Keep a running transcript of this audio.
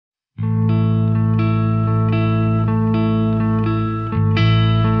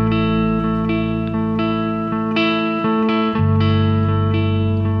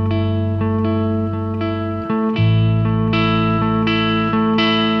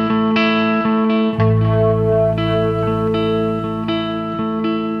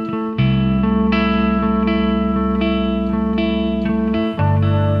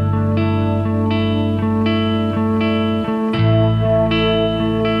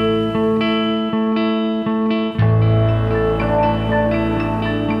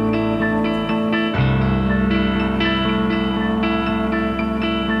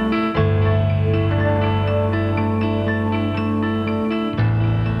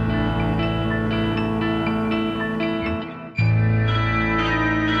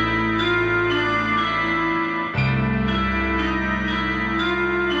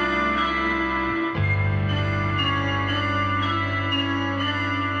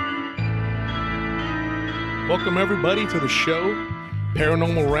Welcome everybody to the show,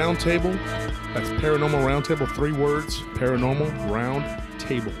 Paranormal Round Table. That's Paranormal Round Table, 3 words, Paranormal Round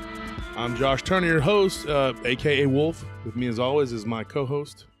Table. I'm Josh Turner, your host, aka Wolf. With me as always is my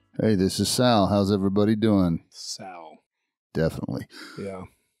co-host. Hey, this is Sal. How's everybody doing? Sal. Definitely. Yeah.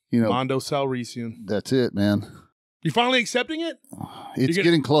 You know, Mondo Salrician. that's it, man. You finally accepting it? It's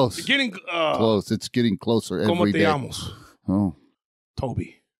getting close. It's getting close. It's getting closer Como every te day. llamas? Oh,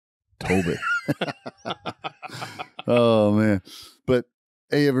 Toby. Oh, man. But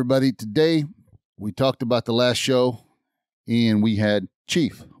hey, everybody, today we talked about the last show and we had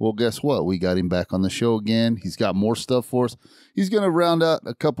Chief. Well, guess what? We got him back on the show again. He's got more stuff for us. He's going to round out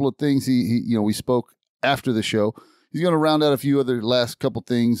a couple of things. We spoke after the show. He's going to round out a few other last couple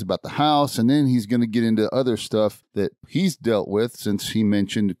things about the house, and then he's going to get into other stuff that he's dealt with since he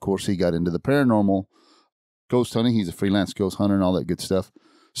mentioned, of course, he got into the paranormal, ghost hunting. He's a freelance ghost hunter and all that good stuff.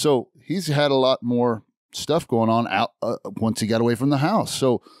 So he's had a lot more stuff going on out once he got away from the house.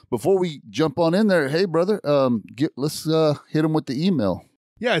 So before we jump on in there, hey, brother, let's hit him with the email.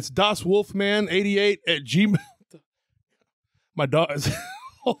 Yeah, it's DasWolfman88 at Gmail. My dog is...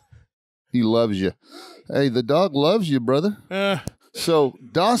 He loves you. Hey, the dog loves you, brother. So,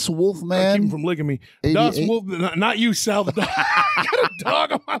 Das Wolfman. Keep him from licking me. 88. Das Wolfman, not you, Sal. The dog. I got a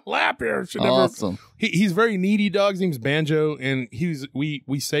dog on my lap here. Awesome. He's very needy dog. His name's Banjo, and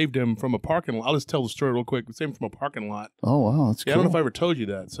we saved him from a parking lot. I'll just tell the story real quick. We saved him from a parking lot. Oh, wow. That's cool. I don't know if I ever told you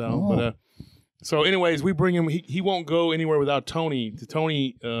that, Sal. Oh. But so anyways, we bring him. He won't go anywhere without Tony.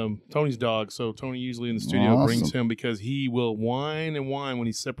 Tony's dog. So Tony usually in the studio brings him because he will whine and whine when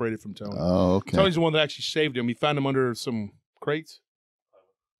he's separated from Tony. Oh, okay. Tony's the one that actually saved him. He found him under some crates,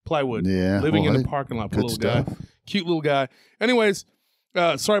 plywood. Yeah, living in the parking lot. Good Little stuff. guy, cute little guy. Anyways,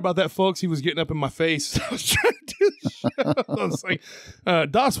 sorry about that, folks. He was getting up in my face. I was trying to do the show. I was like,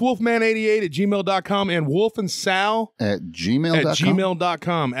 DasWolfman88 at gmail.com and Wolf and Sal at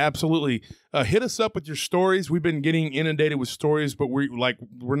gmail.com. Absolutely. Hit us up with your stories. We've been getting inundated with stories, but we're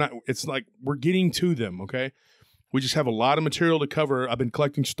not, it's like we're getting to them. Okay. We just have a lot of material to cover. I've been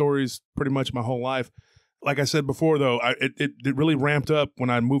collecting stories pretty much my whole life. Like I said before, though, it really ramped up when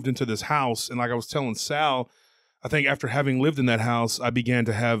I moved into this house. And like I was telling Sal, I think after having lived in that house, I began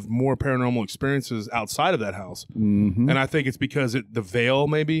to have more paranormal experiences outside of that house. Mm-hmm. And I think it's because the veil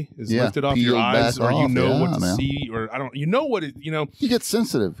maybe is lifted off your eyes, or you know what to see, or you get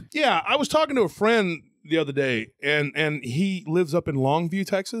sensitive. Yeah. I was talking to a friend the other day, and he lives up in Longview,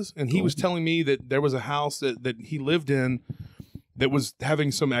 Texas. And he was telling me that there was a house that he lived in that was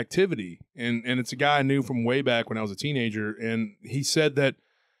having some activity. And it's a guy I knew from way back when I was a teenager. And he said that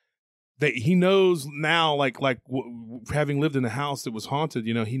he knows now, having lived in a house that was haunted,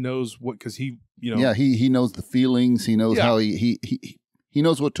 he knows what, because he knows the feelings. He knows how he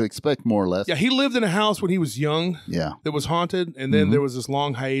knows what to expect, more or less. Yeah, he lived in a house when he was young. Yeah, that was haunted, and then there was this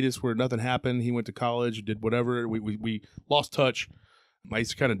long hiatus where nothing happened. He went to college, did whatever. We lost touch. I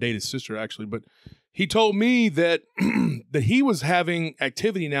used to kind of date his sister, actually, but he told me that that he was having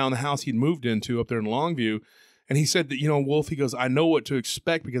activity now in the house he'd moved into up there in Longview. And he said that, Wolf, he goes, I know what to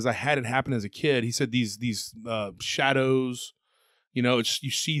expect because I had it happen as a kid. He said these shadows,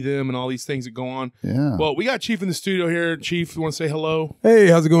 you see them and all these things that go on. Yeah. Well, we got Chief in the studio here. Chief, you want to say hello? Hey,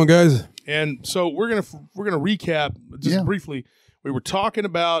 how's it going, guys? And so we're gonna recap just briefly. We were talking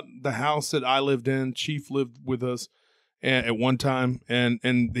about the house that I lived in. Chief lived with us at one time, and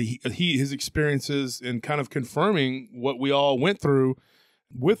his experiences and kind of confirming what we all went through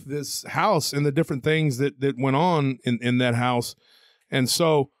with this house and the different things that went on in that house. And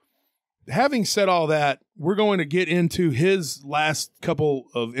so, having said all that, we're going to get into his last couple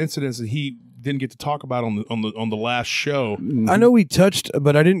of incidents that he didn't get to talk about on the last show. I know we touched,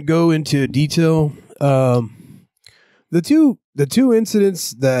 but I didn't go into detail. The two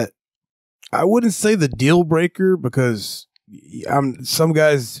incidents that I wouldn't say the deal breaker, because some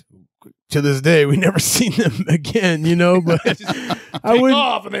guys to this day we never seen them again, but I would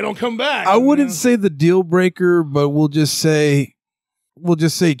off and they don't come back. I wouldn't say the deal breaker, but we'll just say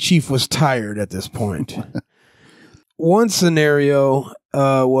Chief was tired at this point. One scenario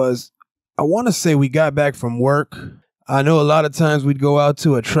was, I want to say we got back from work. I know a lot of times we'd go out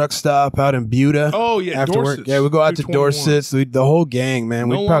to a truck stop out in Buda. Oh, yeah, after work. Yeah, we'd go out to Dorset's. The whole gang, man.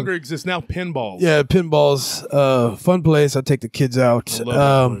 No longer exists now. Pinballs. Yeah, pinballs. Fun place. I'd take the kids out. I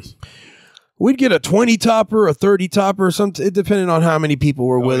love that place. We'd get a 20 topper, a 30 topper, it depending on how many people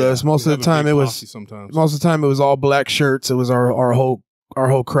were with us. Most of the time it was all black shirts. It was our whole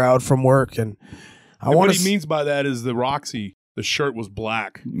crowd from work. And what he means by that is the Roxy, the shirt was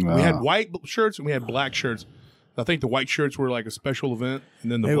black. We had white shirts and we had black shirts. I think the white shirts were like a special event, and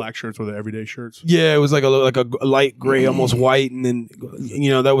then the black shirts were the everyday shirts. Yeah, it was like a light gray, almost white, and then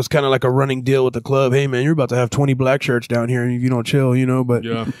that was kind of like a running deal with the club. Hey man, you're about to have 20 black shirts down here, and if you don't chill, But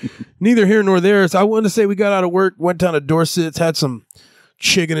neither here nor there. So I wanted to say we got out of work, went down to Dorset's, had some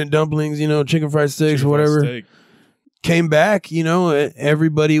chicken and dumplings, chicken fried steaks or whatever. Came back,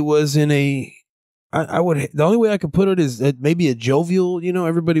 everybody was in a. The only way I could put it is maybe a jovial.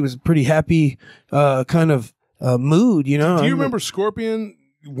 Everybody was pretty happy, kind of. Mood, Do you remember Scorpion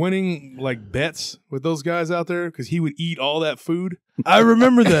winning like bets with those guys out there because he would eat all that food? I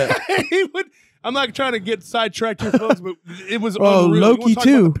remember that. He would. I'm not trying to get sidetracked here, folks, but it was unreal. Loki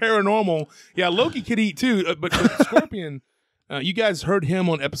too. About the paranormal, yeah, Loki could eat too, but Scorpion. You guys heard him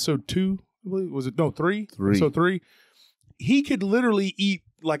on episode 2, I believe. Was it 3? Episode 3. He could literally eat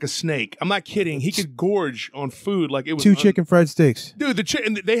like a snake. I'm not kidding. He could gorge on food like it was 2 chicken fried steaks. Dude,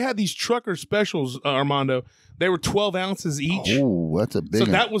 and they had these trucker specials, Armando. They were 12 ounces each. Oh, that's a big So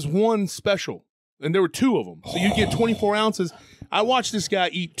one. that was one special, and there were 2 of them. So you get 24 ounces. I watched this guy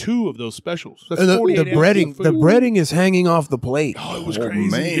eat 2 of those specials. That's and 48 the breading, ounces of the food. breading is hanging off the plate. Oh, it was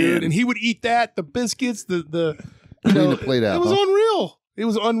crazy, dude. And he would eat that, the biscuits, the Clean the plate out. It was unreal. It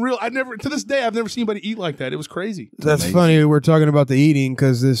was unreal. To this day, I've never seen anybody eat like that. It was crazy. That's funny. We're talking about the eating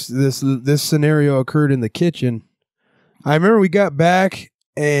because this scenario occurred in the kitchen. I remember we got back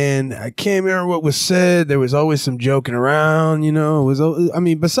and I can't remember what was said. There was always some joking around, It was,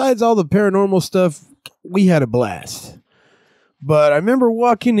 besides all the paranormal stuff, we had a blast. But I remember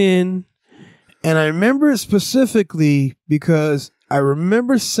walking in, and I remember it specifically because I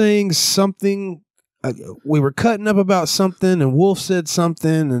remember saying something. We were cutting up about something, and Wolf said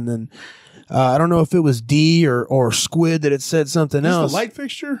something, and then I don't know if it was D or Squid that had said something else. The light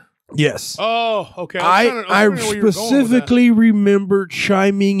fixture? Yes. Oh, okay. I specifically remember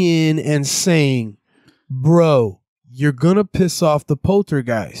chiming in and saying, "Bro, you're gonna piss off the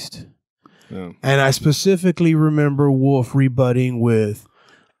poltergeist." Yeah. And I specifically remember Wolf rebutting with,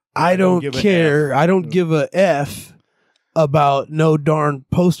 "I don't care. I don't give a F about no darn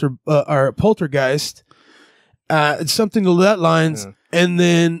or poltergeist." Something to that lines. Yeah. And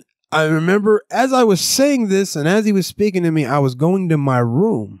then I remember as I was saying this and as he was speaking to me, I was going to my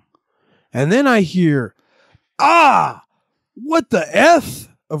room. And then I hear, what the F?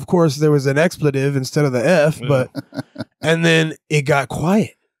 Of course, there was an expletive instead of the F, but, and then it got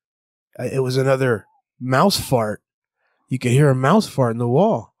quiet. It was another mouse fart. You could hear a mouse fart in the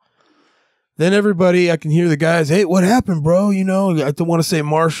wall. Then everybody, I can hear the guys, "Hey, what happened, bro?" I don't want to say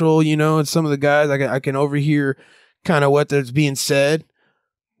Marshall, and some of the guys, I can overhear kind of what that's being said.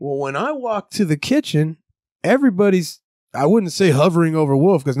 Well, when I walk to the kitchen, everybody's, I wouldn't say hovering over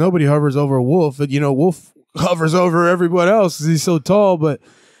Wolf because nobody hovers over Wolf, but Wolf hovers over everybody else because he's so tall, but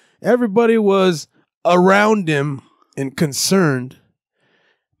everybody was around him and concerned.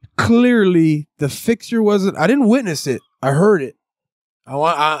 Clearly, the fixture wasn't, I didn't witness it. I heard it.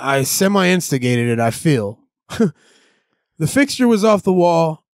 I semi-instigated it, I feel. The fixture was off the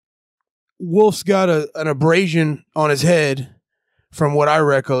wall. Wolf's got an abrasion on his head, from what I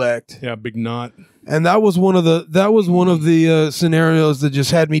recollect. Yeah, big knot. And that was one of the scenarios that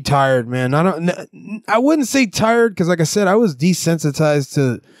just had me tired, man. I wouldn't say tired because, like I said, I was desensitized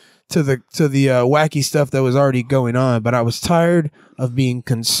to the wacky stuff that was already going on, but I was tired of being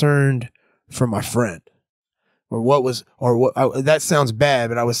concerned for my friend. That sounds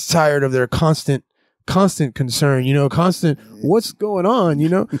bad, but I was tired of their constant concern, constant, what's going on,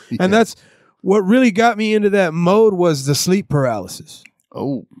 Yeah. And that's what really got me into that mode was the sleep paralysis.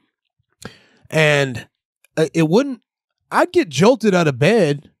 Oh. And I'd get jolted out of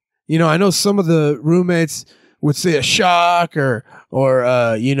bed. I know some of the roommates would say a shock or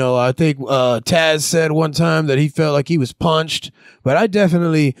I think Taz said one time that he felt like he was punched, but I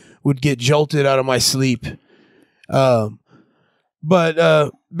definitely would get jolted out of my sleep. But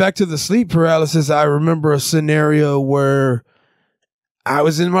back to the sleep paralysis, I remember a scenario where I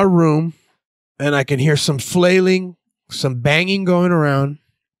was in my room and I can hear some flailing, some banging going around.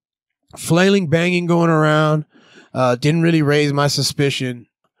 Flailing, banging going around. Didn't really raise my suspicion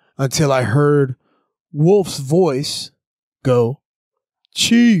until I heard Wolf's voice go,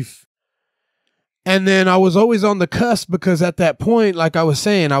 "Chief." And then I was always on the cusp because at that point, like I was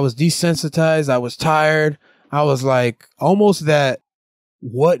saying, I was desensitized. I was tired. I was like almost that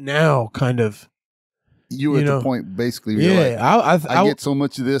what now kind of. You were at the point basically where yeah, you're like, I get so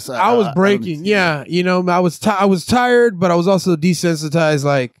much of this. I was breaking. Yeah. I was tired, but I was also desensitized.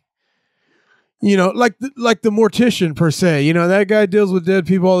 Like, like the mortician per se, that guy deals with dead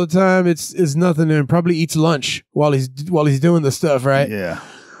people all the time. It's nothing to him. Probably eats lunch while he's doing the stuff. Right. Yeah.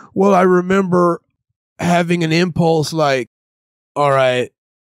 Well, I remember having an impulse like, all right,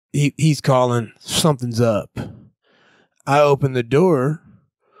 he's calling, something's up. I open the door.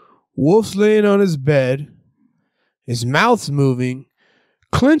 Wolf's laying on his bed. His mouth's moving,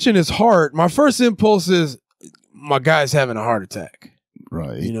 clenching his heart. My first impulse is, my guy's having a heart attack.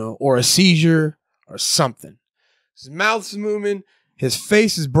 Right. You know, or a seizure or something. His mouth's moving. His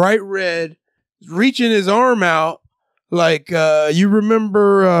face is bright red. He's reaching his arm out. Like, you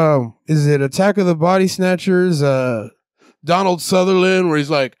remember, is it Attack of the Body Snatchers? Donald Sutherland, where he's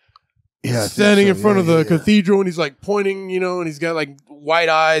like, standing in front of the cathedral, and he's like pointing, you know, and he's got like white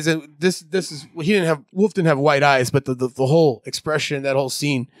eyes. And this is, Wolf didn't have white eyes, but the whole expression, that whole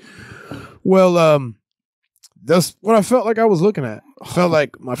scene. Well, that's what I felt like I was looking at. I felt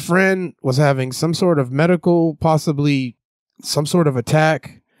like my friend was having some sort of medical, possibly some sort of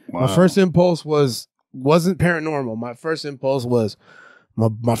attack. Wow. My first impulse wasn't paranormal. My first impulse was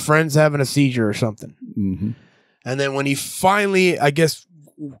my friend's having a seizure or something. Mm-hmm. And then when he finally, I guess,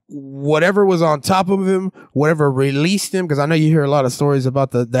 whatever was on top of him, whatever released him, because I know you hear a lot of stories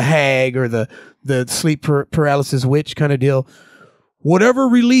about the hag or the sleep paralysis witch kind of deal. Whatever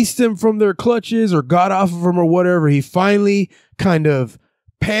released him from their clutches or got off of him or whatever, he finally kind of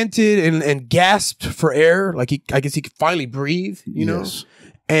panted and gasped for air. Like I guess he could finally breathe, you know?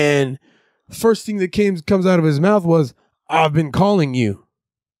 And first thing that comes out of his mouth was, "I've been calling you."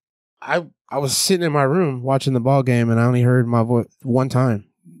 I was sitting in my room watching the ball game, and I only heard my voice one time.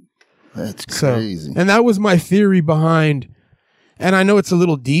 That's crazy. And that was my theory behind, and I know it's a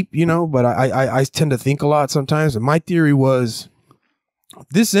little deep, you know, but I tend to think a lot sometimes. And my theory was,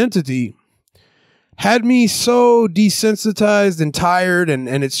 this entity had me so desensitized and tired, and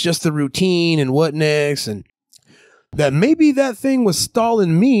it's just the routine and what next, and that maybe that thing was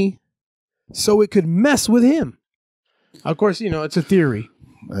stalling me so it could mess with him. Of course, you know, it's a theory.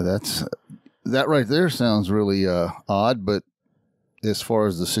 That right there sounds really odd, but as far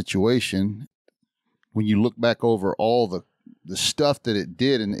as the situation, when you look back over all the stuff that it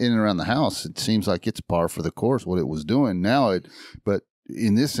did in and around the house, it seems like it's par for the course what it was doing. But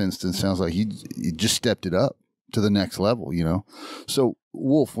in this instance, sounds like he just stepped it up to the next level, you know. So,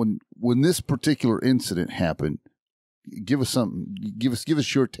 Wolf, when this particular incident happened, give us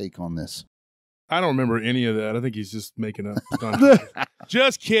your take on this. I don't remember any of that. I think he's just making up stuff.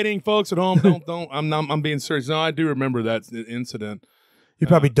 Just kidding, folks at home. Don't. I'm being serious. No, I do remember that incident. You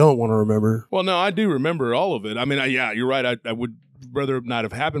probably don't want to remember. Well, no, I do remember all of it. I mean, yeah, you're right. I would rather not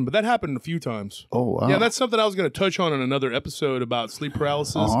have happened, but that happened a few times. Oh, wow. Yeah, that's something I was going to touch on in another episode about sleep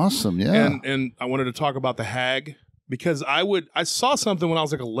paralysis. Awesome, yeah. And I wanted to talk about the hag, because I saw something when I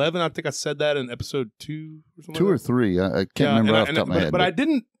was like 11. I think I said that in episode 2 or something. 2 or 3. I can't remember off the top of my head.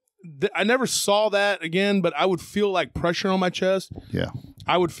 But I never saw that again, but I would feel like pressure on my chest. Yeah.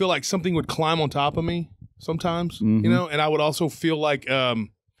 I would feel like something would climb on top of me sometimes, you know, and I would also feel like,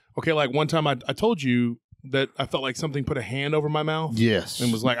 like one time I told you that I felt like something put a hand over my mouth. Yes.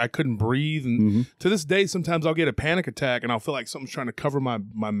 And was like, I couldn't breathe. And to this day, sometimes I'll get a panic attack and I'll feel like something's trying to cover my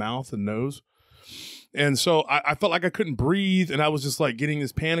mouth and nose. And so I felt like I couldn't breathe, and I was just like getting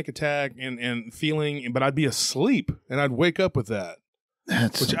this panic attack and feeling, but I'd be asleep and I'd wake up with that.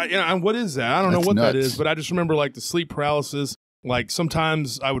 What is that? I don't know what that is, but I just remember like the sleep paralysis. Like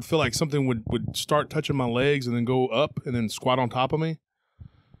sometimes I would feel like something would start touching my legs and then go up and then squat on top of me.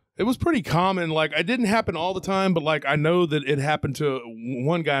 It was pretty common. Like, it didn't happen all the time, but like I know that it happened to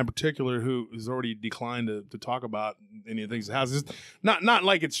one guy in particular who has already declined to talk about any of the things that has. Not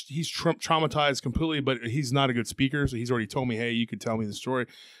like he's traumatized completely, but he's not a good speaker, so he's already told me, hey, you could tell me the story.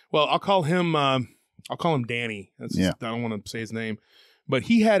 Well, I'll call him Danny. I don't want to say his name. But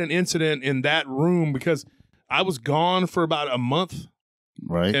he had an incident in that room because I was gone for about a month.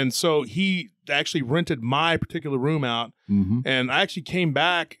 Right. And so he actually rented my particular room out. And I actually came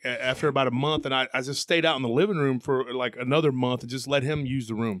back after about a month, and I just stayed out in the living room for like another month and just let him use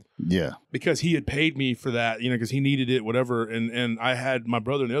the room. Yeah. Because he had paid me for that, you know, because he needed it, whatever. And I had my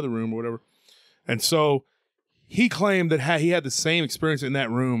brother in the other room or whatever. And so he claimed that he had the same experience in that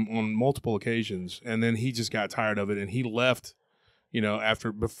room on multiple occasions. And then he just got tired of it and he left. You know,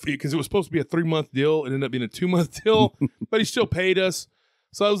 because it was supposed to be a 3-month deal. It ended up being a 2-month deal, but he still paid us.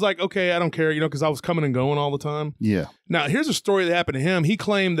 So I was like, okay, I don't care, you know, because I was coming and going all the time. Yeah. Now, here's a story that happened to him. He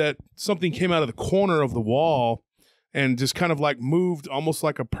claimed that something came out of the corner of the wall and just kind of like moved almost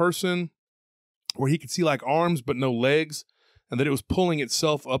like a person, where he could see like arms but no legs, and that it was pulling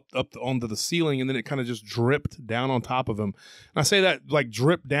itself up onto the ceiling, and then it kind of just dripped down on top of him. And I say that like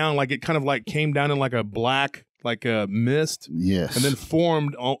dripped down, like it kind of like came down in like a black, like a mist. Yes. And then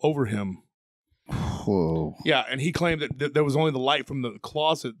formed all over him. Whoa. Yeah, and he claimed that there was only the light from the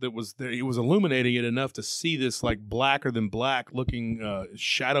closet that was there. He was illuminating it enough to see this like blacker than black looking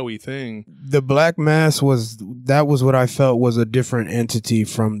shadowy thing. The black mass was what I felt was a different entity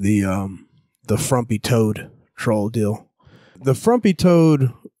from the frumpy toad troll deal. The frumpy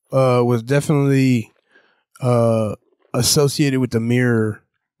toad was definitely associated with the mirror,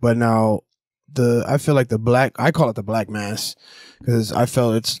 but now I feel like I call it the black mass because I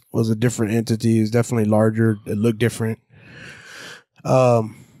felt it was a different entity. It's definitely larger. It looked different. The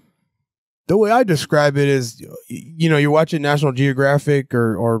way I describe it is, you're watching National Geographic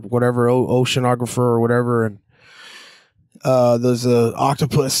or whatever, oceanographer or whatever, and there's a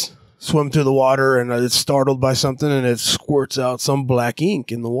octopus swim through the water and it's startled by something and it squirts out some black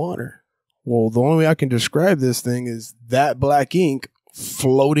ink in the water. Well, the only way I can describe this thing is that black ink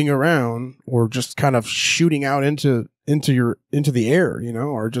floating around or just kind of shooting out into the air,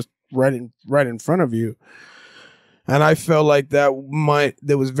 or just right in front of you. And I felt like that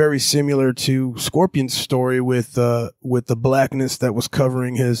was very similar to Scorpion's story with the blackness that was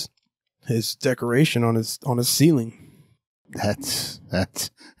covering his decoration on his ceiling. That's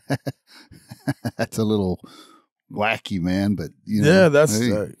that's a little wacky, man, but that's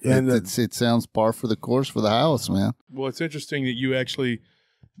it sounds par for the course for the house, man. Well, it's interesting that you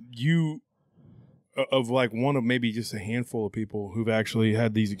of like one of maybe just a handful of people who've actually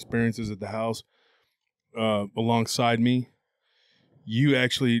had these experiences at the house alongside me. You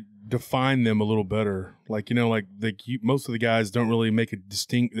actually define them a little better, most of the guys don't really make a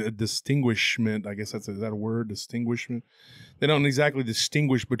distinguishment. I guess is that a word? Distinguishment. They don't exactly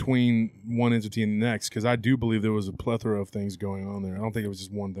distinguish between one entity and the next, because I do believe there was a plethora of things going on there. I don't think it was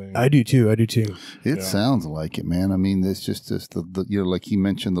just one thing. I do too. It sounds like it, man. I mean, it's just the like he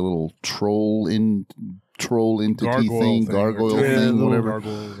mentioned, the little troll entity gargoyle thing, whatever.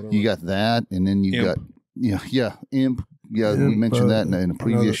 You got that, and then you got imp. Yeah, we mentioned that in a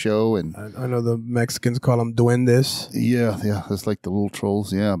previous show, and I know the Mexicans call them duendes. Yeah, that's like the little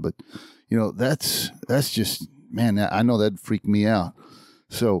trolls. Yeah, but that's just. Man, I know that'd freak me out.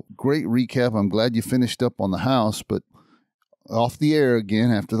 So, great recap. I'm glad you finished up on the house, but off the air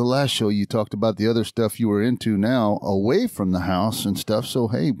again, after the last show, you talked about the other stuff you were into now, away from the house and stuff. So,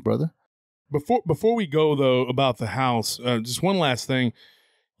 hey, brother. Before we go, though, about the house, just one last thing.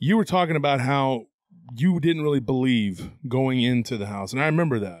 You were talking about how you didn't really believe going into the house, and I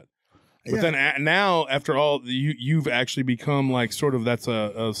remember that. But then now, after all, you've actually become like sort of that's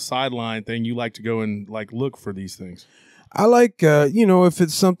a sideline thing. You like to go and like look for these things. I like, if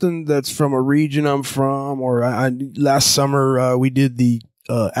it's something that's from a region I'm from, or last summer we did the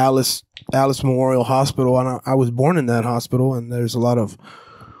Alice Memorial Hospital, and I was born in that hospital, and there's a lot of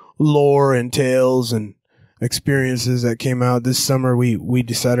lore and tales and experiences that came out. This summer we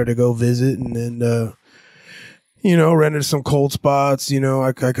decided to go visit, and then rented some cold spots.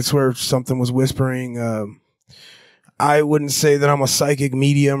 I could swear something was whispering. I wouldn't say that I'm a psychic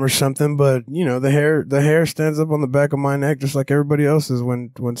medium or something, but the hair stands up on the back of my neck just like everybody else's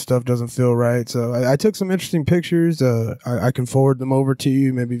when stuff doesn't feel right. So I took some interesting pictures. I can forward them over to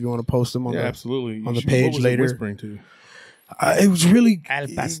you. Maybe if you want to post them on absolutely on the page later. It whispering to you? It was really Al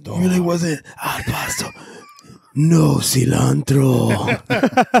pastor. It really wasn't al pastor. No cilantro.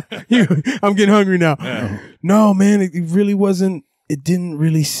 I'm getting hungry now. No, man, it really wasn't. It didn't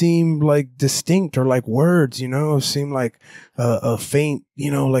really seem like distinct or like words, It seemed like a faint,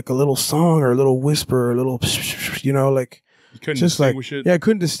 like a little song or a little whisper or a little, like. You couldn't distinguish it? Yeah, I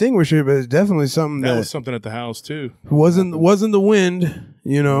couldn't distinguish it, but it's definitely something that was something at the house too. Wasn't the wind,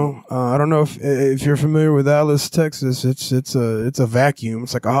 I don't know if you're familiar with Alice, Texas. It's a vacuum.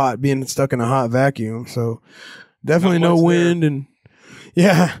 It's like being stuck in a hot vacuum. So definitely no wind there. And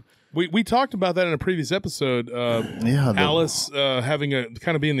yeah. We talked about that in a previous episode. Alice having a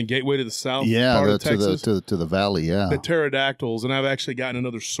kind of being the gateway to the south part of Texas. to the valley, the pterodactyls. And I've actually gotten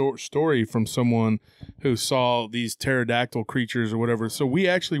another story from someone who saw these pterodactyl creatures or whatever. So we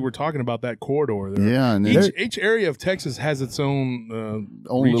actually were talking about that corridor there. Yeah, and each area of Texas has its own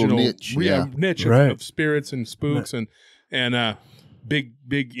little regional niche, niche right. of spirits and spooks and big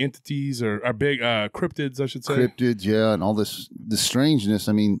entities or big cryptids, I should say. Cryptids, and all this strangeness.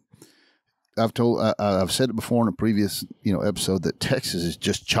 I mean, I've said it before in a previous episode that Texas is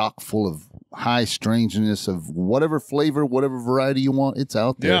just chock full of high strangeness of whatever flavor, whatever variety you want. It's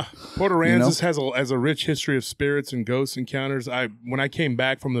out there. Yeah, Port Aransas has a rich history of spirits and ghost encounters. When I came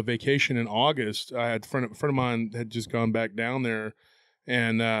back from the vacation in August, I had a friend of mine had just gone back down there,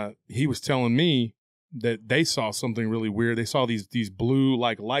 and he was telling me that they saw something really weird. They saw these blue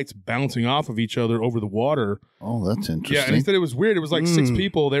like lights bouncing off of each other over the water. Oh, that's interesting. Yeah, and he said it was weird. It was like 6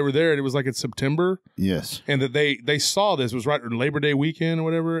 people. They were there, and it was like in September. Yes. And that they saw this. It was right Labor Day weekend or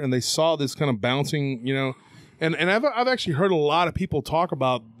whatever, and they saw this kind of bouncing, you know. And I've actually heard a lot of people talk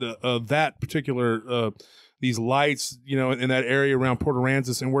about that particular these lights, you know, in that area around Port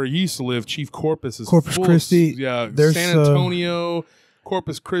Aransas and where you used to live. Chief Corpus is Corpus Christi. Yeah, there's San Antonio.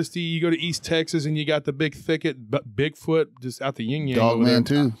 Corpus Christi, you go to East Texas and you got the big thicket, Bigfoot just out the yin yang. Dogman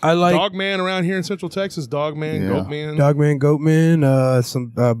too. I like Dogman around here in Central Texas. Dogman, Goatman. Dogman, Goatman,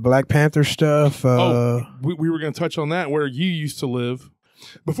 some Black Panther stuff. We were going to touch on that where you used to live.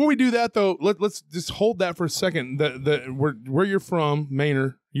 Before we do that though, let's just hold that for a second. Where you're from,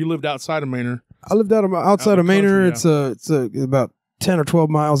 Manor. You lived outside of Manor. I lived outside of Manor. Country, It's about 10 or 12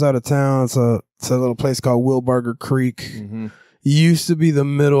 miles out of town. It's a little place called Wilbarger Creek. Mm-hmm. Used to be the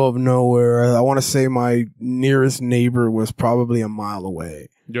middle of nowhere. I want to say my nearest neighbor was probably a mile away.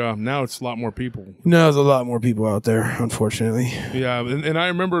 Yeah, now it's a lot more people. No, there's a lot more people out there, unfortunately. Yeah, and I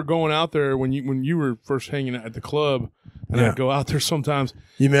remember going out there when you were first hanging out at the club, and I'd go out there sometimes.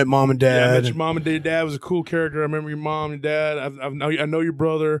 You met mom and dad. Yeah, I met your mom and dad. Dad was a cool character. I remember your mom and dad. I know your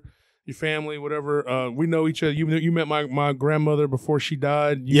brother, your family, whatever. We know each other. You met my grandmother before she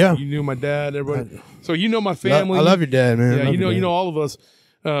died. You knew my dad. Everybody. So you know my family. I love your dad, man. Yeah, you know all of us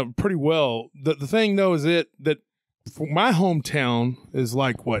pretty well. The thing though is that my hometown is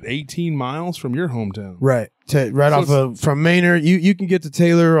like what 18 miles from your hometown. Right, from Manor. You can get to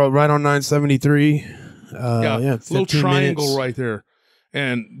Taylor right on 973. Little triangle minutes. right there.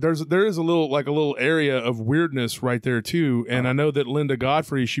 And there is a little area of weirdness right there too. And I know that Linda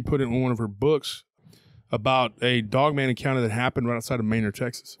Godfrey, she put it in one of her books about a dogman encounter that happened right outside of Manor,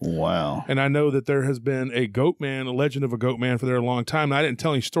 Texas. Wow. And I know that there has been a goatman, a legend of a goatman for there a long time. And I didn't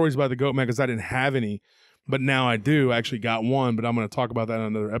tell any stories about the goatman because I didn't have any. But now I do. I actually got one, but I'm going to talk about that in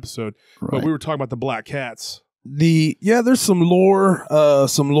another episode. Right. But we were talking about the black cats. There's some lore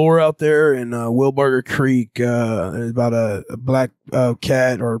out there in Wilbarger Creek about a black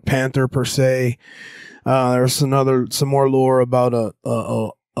cat or panther per se. There's some more lore about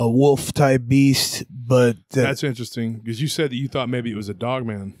a wolf type beast, but that's interesting because you said that you thought maybe it was a dog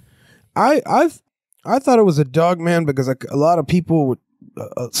man. I thought it was a dog man because a lot of people would,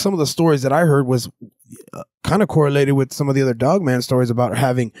 some of the stories that I heard was kind of correlated with some of the other dog man stories about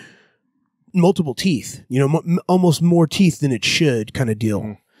having multiple teeth, almost more teeth than it should kind of deal.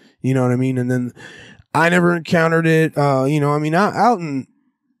 Mm. You know what I mean? And then I never encountered it. Out in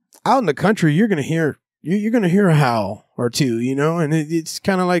the country, you're going to hear a howl or two, and it's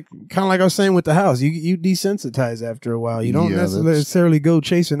kind of like I was saying with the house, you desensitize after a while. You don't necessarily go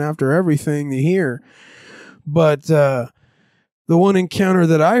chasing after everything you hear. But the one encounter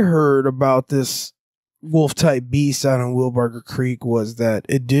that I heard about this wolf type beast out on Wilbarger Creek was that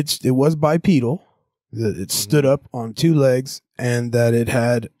it was bipedal, that it stood up on 2 legs, and that it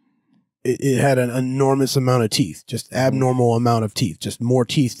had an enormous amount of teeth, just abnormal amount of teeth, just more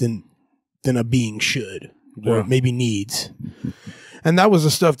teeth than a being should or maybe needs. And that was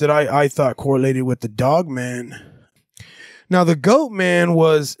the stuff that I thought correlated with the dog man. Now the goat man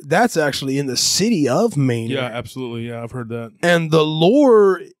that's actually in the city of Manor. Yeah, absolutely. Yeah, I've heard that. And the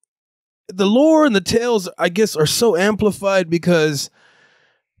lore and the tales, I guess, are so amplified because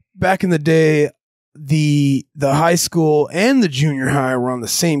back in the day, the high school and the junior high were on the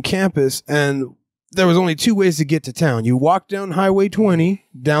same campus, and there was only 2 ways to get to town. You walked down Highway 20,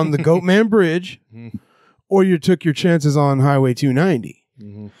 down the Goatman Bridge, or you took your chances on Highway 290.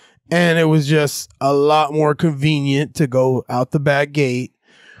 Mm-hmm. And it was just a lot more convenient to go out the back gate,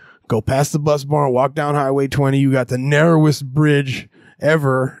 go past the bus barn, walk down Highway 20. You got the narrowest bridge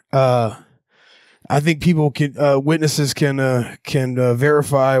ever. I think people witnesses can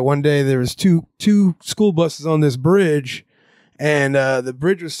verify. One day there was two school buses on this bridge, and the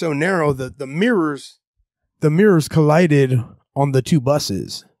bridge was so narrow that the mirrors collided on the 2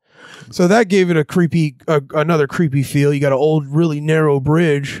 buses. So that gave it another creepy feel. You got an old, really narrow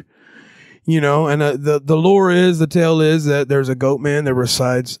bridge, and the tale is that there's a goat man that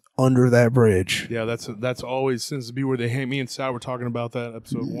resides under that bridge. Yeah, that's always seems to be where they hang. Me and Sal were talking about that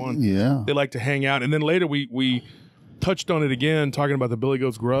episode 1. Yeah, they like to hang out, and then later we touched on it again, talking about the Billy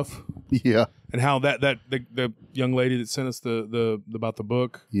Goat's Gruff. Yeah, and how the young lady that sent us the about the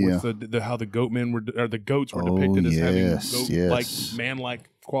book. Yeah, with how the goatmen the goats were depicted as having goat-like, man-like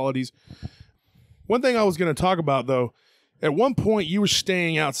qualities. One thing I was going to talk about though. At one point, you were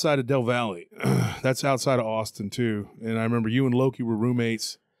staying outside of Del Valley. That's outside of Austin, too. And I remember you and Loki were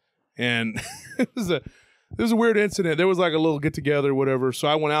roommates. And There was a weird incident. There was like a little get together, whatever. So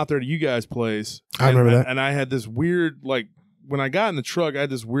I went out there to you guys' place. I remember that. And I had this weird, like, when I got in the truck, I had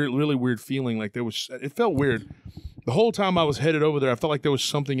this weird, really weird feeling. Like it felt weird. The whole time I was headed over there, I felt like there was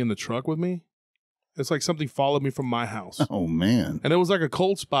something in the truck with me. It's like something followed me from my house. Oh, man. And there was like a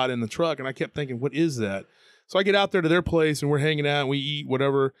cold spot in the truck. And I kept thinking, what is that? So I get out there to their place and we're hanging out and we eat,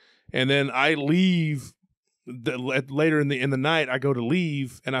 whatever. And then I leave later in the night. I go to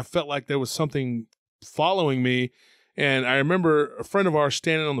leave and I felt like there was something following me. And I remember a friend of ours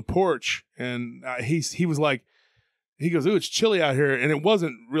standing on the porch and he was like, he goes, "Ooh, it's chilly out here." And it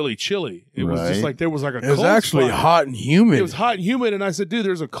wasn't really chilly. It was just like there was like a cold spot. It was actually hot and humid. It was hot and humid. And I said, "Dude,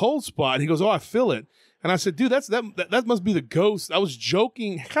 there's a cold spot." And he goes, "Oh, I feel it." And I said, "Dude, that must be the ghost." I was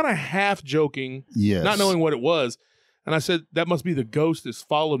joking, kind of half joking, not knowing what it was. And I said, "That must be the ghost that's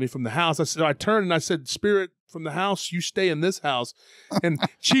followed me from the house." I said, I turned and I said, "Spirit from the house, you stay in this house." And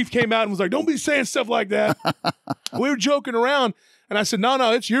Chief came out and was like, "Don't be saying stuff like that." We were joking around. And I said,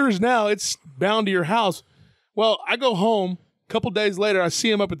 no, it's yours now. It's bound to your house. Well, I go home. A couple days later, I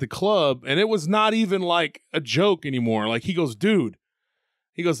see him up at the club, and it was not even like a joke anymore. Like, he goes, "Dude,"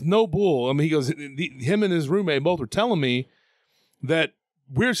 he goes, "No bull." I mean, he goes, him and his roommate both were telling me that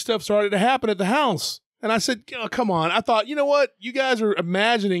weird stuff started to happen at the house. And I said, "Oh, come on." I thought, you know what? You guys are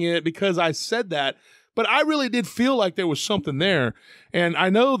imagining it because I said that. But I really did feel like there was something there. And I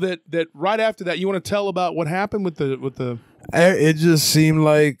know that right after that, you want to tell about what happened with the... It just seemed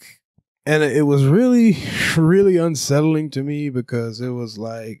like... And it was really, really unsettling to me because it was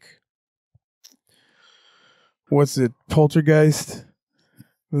like, what's it, Poltergeist?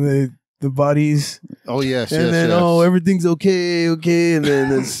 The bodies. Oh, yes, and then, everything's okay. And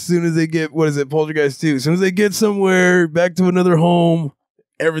then as soon as they get, what is it, Poltergeist 2? As soon as they get somewhere, back to another home,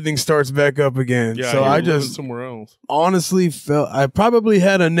 everything starts back up again. Yeah, so I just somewhere else. Honestly felt, I probably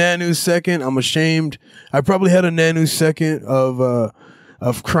had a nanosecond. I'm ashamed. I probably had a nanosecond of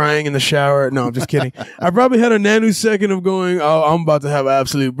crying in the shower. No, I'm just kidding. I probably had a nanosecond of going, "Oh, I'm about to have an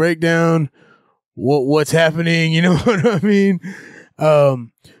absolute breakdown. What's happening?" You know what I mean?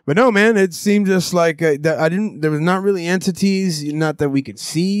 But no, man, it seemed just like there was not really entities, not that we could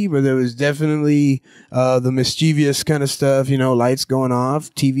see, but there was definitely the mischievous kind of stuff, lights going off,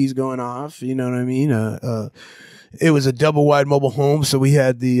 TVs going off, you know what I mean? It was a double wide mobile home, so we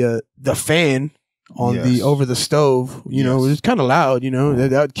had the fan on the over the stove, it was kind of loud,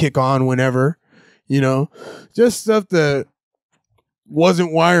 that would kick on whenever, just stuff that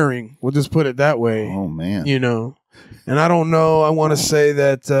wasn't wiring. We'll just put it that way. Oh, man. And I don't know. I want to say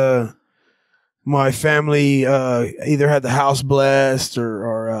that my family either had the house blessed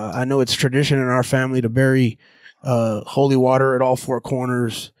or I know it's tradition in our family to bury holy water at all four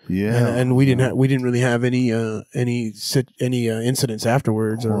corners. Yeah, and we didn't really have any incidents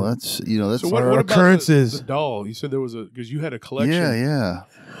afterwards. Well, that's so what occurrences. About the doll? You said there was because you had a collection. Yeah.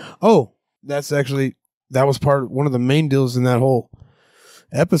 Oh, that was one of the main deals in that whole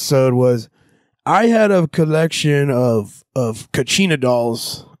episode was I had a collection of Kachina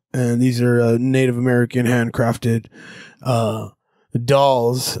dolls, and these are Native American handcrafted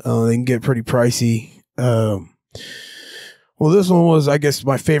dolls. They can get pretty pricey. Well, this one was, I guess,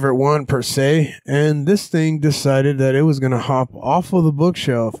 my favorite one per se. And this thing decided that it was going to hop off of the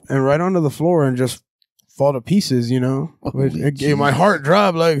bookshelf and right onto the floor and just fall to pieces, It gave my heart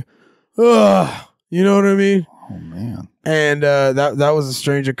drop like, ugh, you know what I mean? Oh, man. And that was a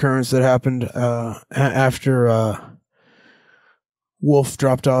strange occurrence that happened after Wolf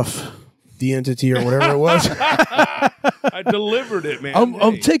dropped off the entity or whatever it was. I delivered it, man.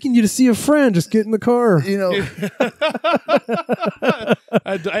 I'm taking you to see a friend. Just get in the car.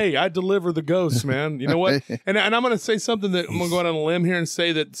 I deliver the ghosts, man. You know what? And I'm going to say something that I'm going to go out on a limb here and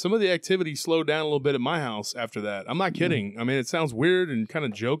say that some of the activity slowed down a little bit at my house after that. I'm not kidding. I mean, it sounds weird and kind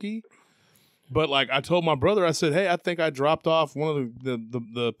of jokey. But like I told my brother, I said, "Hey, I think I dropped off one of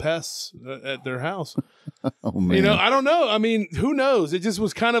the pests at their house." Oh, man. I don't know. I mean, who knows? It just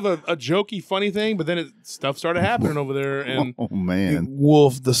was kind of a jokey, funny thing. But then stuff started happening over there, and oh, man,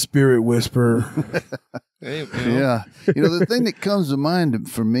 Wolf, the spirit whisperer. Hey, Yeah, the thing that comes to mind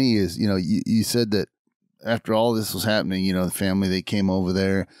for me is you said that after all this was happening, the family they came over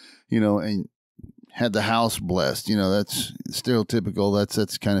there, and had the house blessed. That's stereotypical. That's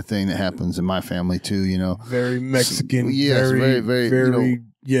the kind of thing that happens in my family too. Very Mexican. So, yes, very, very.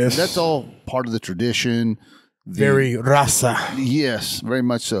 Yes, that's all part of the tradition. Very raza. Yes, very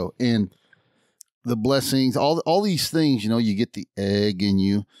much so. And the blessings, all these things. You get the egg, and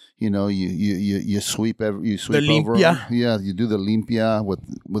you sweep the limpia. over. Yeah, you do the limpia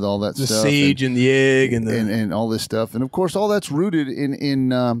with all that the stuff. The sage and the egg and all this stuff. And of course, all that's rooted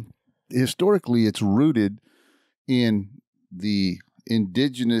in historically it's rooted in the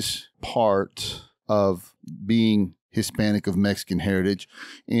indigenous part of being Hispanic of Mexican heritage.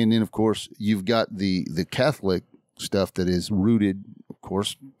 And then, of course, you've got the Catholic stuff that is rooted, of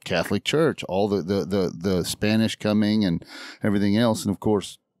course, Catholic Church, all the Spanish coming and everything else. And, of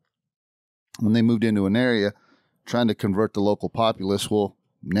course, when they moved into an area trying to convert the local populace, well,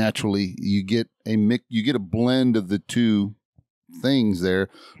 naturally, you get a blend of the two things there.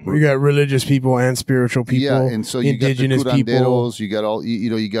 We got religious people and spiritual people. Yeah, and so you indigenous got the people. curanderos, you got all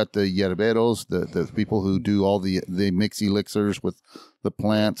you got the yerberos, the people who do all the mix elixirs with the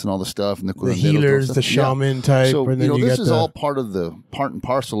plants and all the stuff, and the healers, the shaman type. So and then this is all part and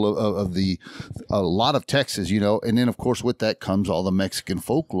parcel of a lot of Texas, and then of course with that comes all the Mexican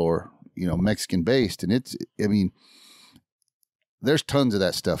folklore, Mexican based, and there's tons of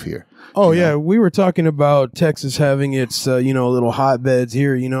that stuff here. Oh, yeah. We were talking about Texas having its, little hotbeds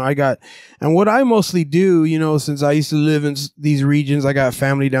here. And what I mostly do, since I used to live in these regions, I got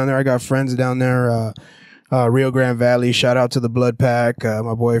family down there. I got friends down there, Rio Grande Valley. Shout out to the Blood Pack,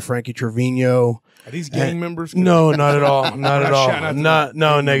 my boy Frankie Trevino. Are these gang members? No, not at all. Not at all.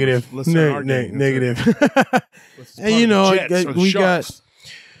 No, negative. Negative. And, we got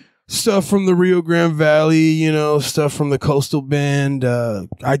stuff from the Rio Grande Valley, stuff from the Coastal Bend.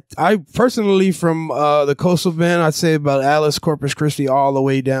 I personally from the Coastal Bend, I'd say about Alice, Corpus Christi, all the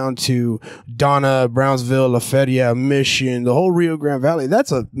way down to Donna, Brownsville, La Feria, Mission, the whole Rio Grande Valley.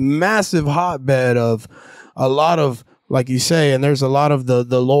 That's a massive hotbed of a lot of, like you say, and there's a lot of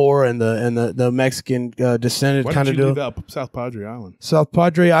the lore and the Mexican descended kind of do. Leave out South Padre Island? South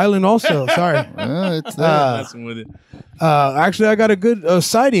Padre Island also. Sorry, it's there. Messing with it. Actually, I got a good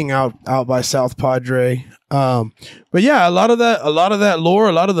sighting out by South Padre. But yeah, a lot of that lore,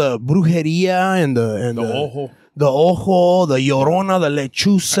 a lot of the brujeria and the ojo. The ojo, the llorona, the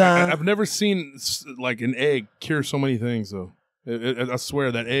lechuza. I've never seen like an egg cure so many things though. I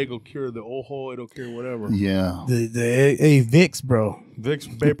swear that egg will cure the ojo. It'll cure whatever. Yeah. Hey, Vicks, bro. Vicks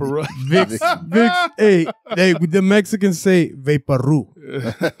Vaporru. Vicks. Hey, the Mexicans say Vaporru.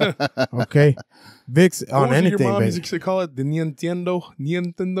 Okay. Vicks on what anything, your mom baby. used to call it? The Nintendo.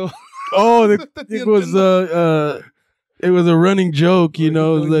 Oh, it was a running joke,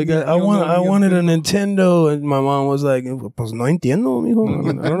 like I wanted a Nintendo, and my mom was like, "Pues no entiendo,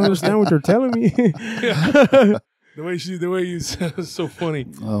 mijo. I don't understand what you're telling me." The way you said it's so funny.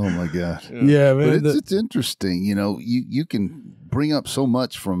 Oh my gosh. Yeah, man. But it's interesting, you can bring up so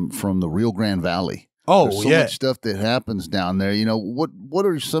much from the Rio Grande Valley. Oh, there's so much stuff that happens down there. What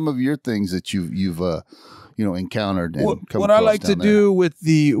are some of your things that you've encountered and come what I like to there? do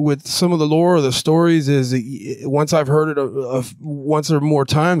with some of the lore or the stories is once I've heard it once or more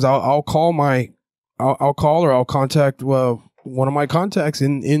times, I'll call or I'll contact one of my contacts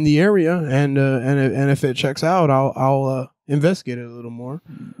in the area, and if it checks out, I'll investigate it a little more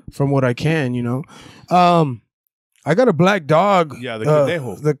from what I can. I got a black dog. Yeah, the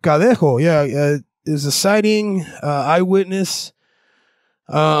Cadejo. The Cadejo. Yeah, is a sighting. Eyewitness.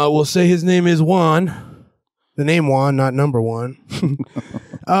 We'll say his name is Juan. The name Juan, not number one.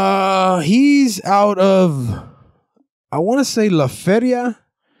 He's out of, I want to say La Feria,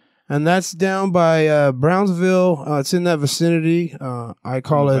 and that's down by Brownsville. It's in that vicinity. I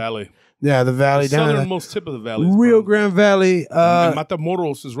call it Valley. Yeah, the valley the down southernmost tip of the valley. Rio Grande Valley. And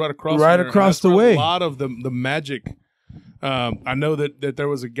Matamoros is right across. Right there. across the way. A lot of the magic. I know that there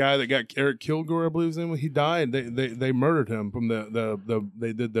was a guy that got Eric Kilgore, I believe his name was. He died. They murdered him from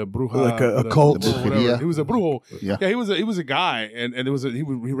they did the bruja, like a cult. He was a brujo. Yeah, he was a guy, and it was he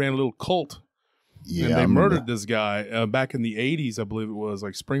ran a little cult. Yeah, and they murdered this guy back in the 80s, I believe it was,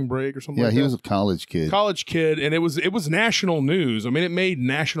 like spring break or something. Yeah, like he that. was a college kid, and it was national news. I mean, it made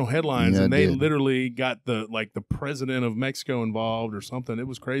national headlines, Yeah, and they it did. literally got the president of Mexico involved or something. It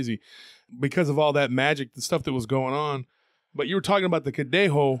was crazy because of all that magic, the stuff that was going on. But you were talking about the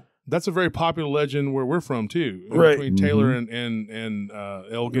Cadejo. That's a very popular legend where we're from too, Right. between Taylor and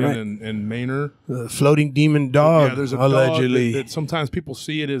Elgin Right. and Manor. The floating demon dog. Yeah, there's a allegedly. dog that sometimes people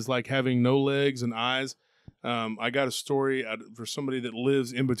see it as like having no legs and eyes. I got a story for somebody that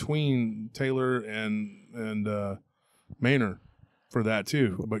lives in between Taylor and Manor for that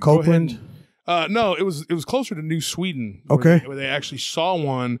too. But Copeland? Go ahead. No, it was closer to New Sweden. Okay. where they actually saw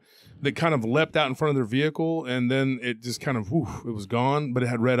one that kind of leapt out in front of their vehicle, and then it just kind of it was gone, but it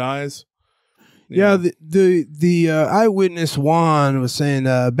had red eyes. Yeah, the eyewitness Juan was saying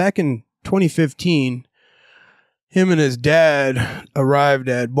back in 2015, him and his dad arrived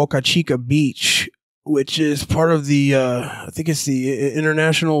at Boca Chica Beach, which is part of the I think it's the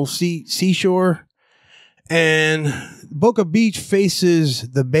International Seashore, And Boca Beach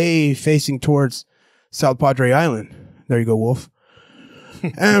faces the bay facing towards South Padre Island. There you go, Wolf.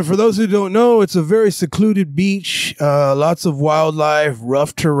 And for those who don't know, it's a very secluded beach, lots of wildlife,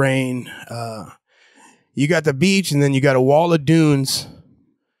 rough terrain. You got the beach, and then you got a wall of dunes.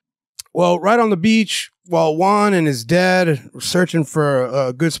 Well, right on the beach, while Juan and his dad were searching for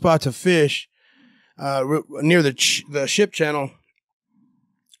a good spot to fish near the ship channel,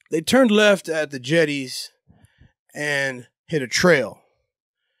 they turned left at the jetties and hit a trail.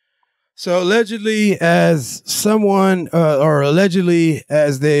 So allegedly, as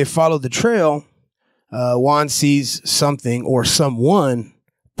they followed the trail, Juan sees something or someone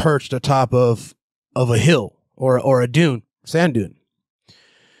perched atop of a hill or a dune, sand dune.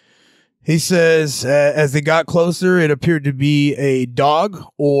 He says, as they got closer, it appeared to be a dog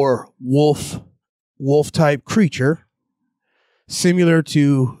or wolf type creature, similar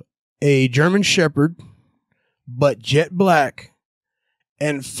to a German Shepherd, but jet black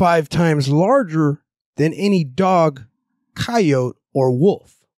and 5 times larger than any dog, coyote, or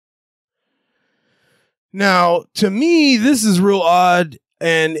wolf. Now, to me, this is real odd.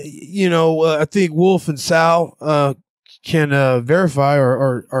 And, I think Wolf and Sal can verify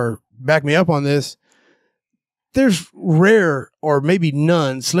or back me up on this. There's rare or maybe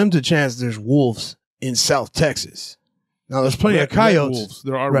none, slim to chance there's wolves in South Texas. Now, there's plenty of coyotes. Red wolves.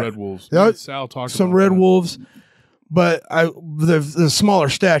 There are red wolves. There are Sal talked some about red that. wolves, but the smaller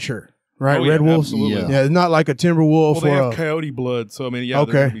stature, right? Oh, yeah, red wolves. absolutely. Yeah, not like a timber wolf. Well, they or have coyote blood, so I mean,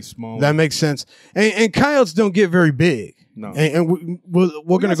 Okay. they're gonna be small. that makes sense. And coyotes don't get very big. No. And we're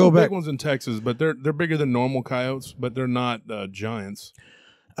going to got go some back. big ones in Texas, but they're bigger than normal coyotes, but they're not giants.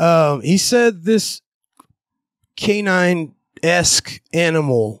 He said this canine-esque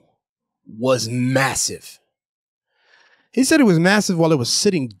animal was massive. He said it was massive while it was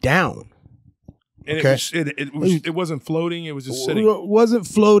sitting down. And Okay. it wasn't floating; it was just sitting. Wasn't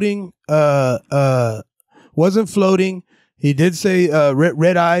floating. Wasn't floating. He did say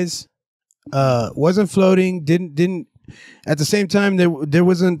red eyes. Wasn't floating. Didn't. At the same time, there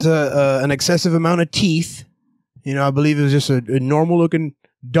wasn't an excessive amount of teeth. I believe it was just a normal looking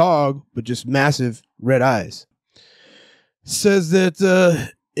dog, but just massive red eyes. Says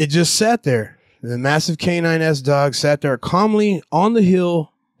that it just sat there. The massive canine-esque dog sat there calmly on the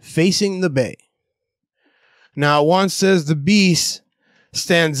hill facing the bay. Now, Juan says the beast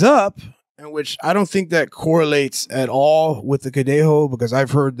stands up, in which I don't think that correlates at all with the Cadejo, because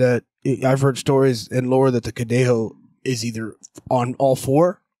I've heard stories and lore that the Cadejo is either on all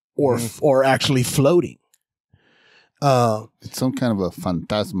four or actually floating. It's some kind of a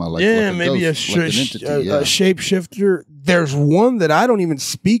phantasma, maybe a shapeshifter. There's one that I don't even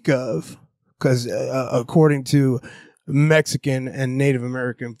speak of because, according to Mexican and Native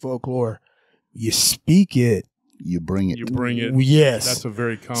American folklore, you speak it, you bring it. You bring it. Yes, That's a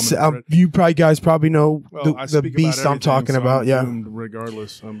very common. So, you guys probably know the beast I'm talking about. Yeah.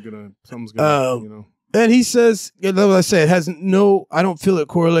 Regardless, something's gonna. And he says, like I said, I don't feel it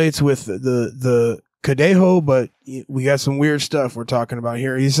correlates with the Cadejo, but we got some weird stuff we're talking about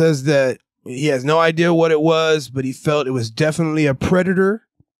here. He says that he has no idea what it was, but he felt it was definitely a predator,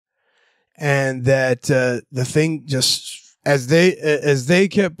 and that the thing just as they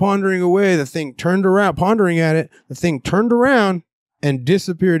kept pondering away, the thing turned around, and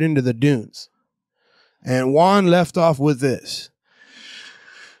disappeared into the dunes. And Juan left off with this: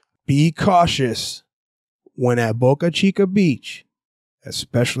 be cautious when at Boca Chica Beach,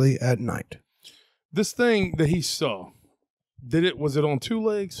 especially at night. This thing that he saw, was it on 2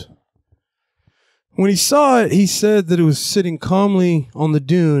 legs? When he saw it, he said that it was sitting calmly on the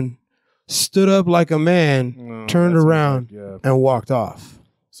dune, stood up like a man, turned around, and walked off.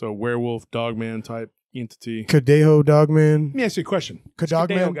 So werewolf, dogman type entity. Cadejo dogman. Let me ask you a question.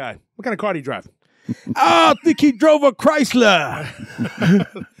 Dogman guy. What kind of car do you drive? I think he drove a Chrysler.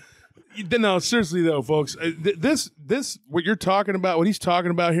 No, seriously though, folks. This what you're talking about, what he's talking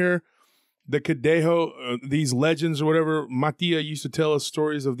about here, the Cadejo, these legends or whatever. Matia used to tell us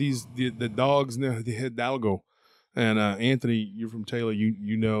stories of the dogs, the Hidalgo. And Anthony, you're from Taylor.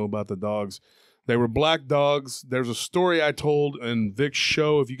 You know about the dogs. They were black dogs. There's a story I told in Vic's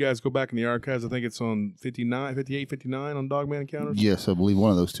show. If you guys go back in the archives, I think it's on 58, 59 on Dogman Encounters. Yes, I believe one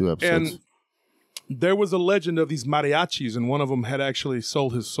of those 2 episodes. And there was a legend of these mariachis, and one of them had actually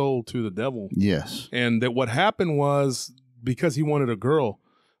sold his soul to the devil. Yes. And that what happened was, because he wanted a girl,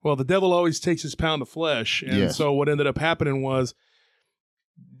 well, the devil always takes his pound of flesh. And so what ended up happening was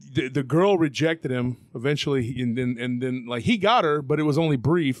the girl rejected him eventually, and then like he got her, but it was only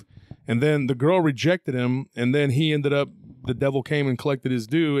brief. And then the girl rejected him, and then he ended up, the devil came and collected his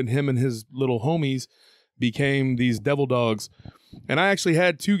due, and him and his little homies became these devil dogs. And I actually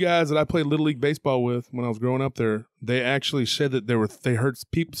had two guys that I played Little League Baseball with when I was growing up there. They actually said that they heard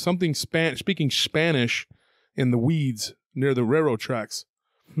something speaking Spanish in the weeds near the railroad tracks.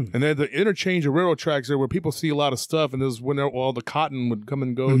 And then the interchange of railroad tracks there where people see a lot of stuff, and this is when all the cotton would come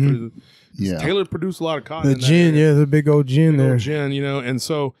and go through. Taylor produced a lot of cotton. The gin, the big old gin there. Gin, and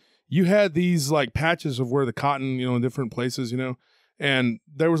so you had these like patches of where the cotton, in different places, and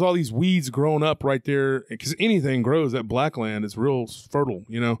there was all these weeds growing up right there because anything grows at Blackland. It's real fertile,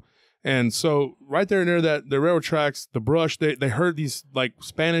 And so right there near the railroad tracks, the brush, they heard these like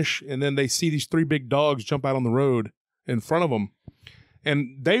Spanish, and then they see these three big dogs jump out on the road in front of them.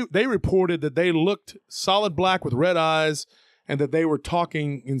 And they reported that they looked solid black with red eyes and that they were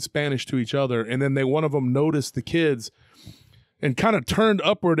talking in Spanish to each other. And then one of them noticed the kids and kind of turned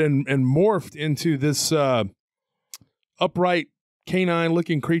upward and morphed into this upright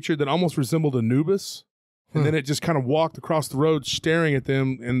canine-looking creature that almost resembled Anubis. And then it just kind of walked across the road staring at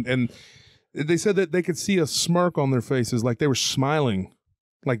them. And they said that they could see a smirk on their faces, like they were smiling.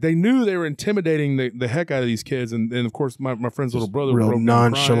 Like they knew they were intimidating the heck out of these kids, and of course my friend's little brother, real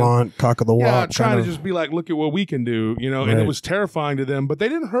nonchalant, cock of the walk, trying to just be like, look at what we can do, Right. And it was terrifying to them, but they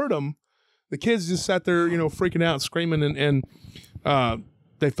didn't hurt them. The kids just sat there, freaking out, screaming, and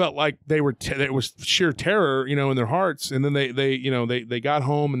they felt like it was sheer terror, in their hearts. And then they got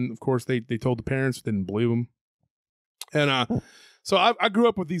home, and of course they told the parents, didn't believe them, and so I grew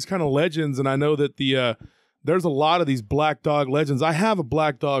up with these kind of legends, and I know that there's a lot of these black dog legends. I have a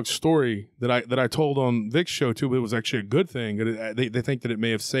black dog story that I told on Vic's show too, but it was actually a good thing. They think that it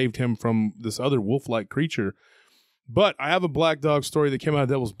may have saved him from this other wolf-like creature. But I have a black dog story that came out of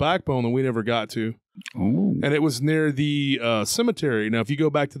Devil's Backbone that we never got to. Ooh. And it was near the cemetery. Now, if you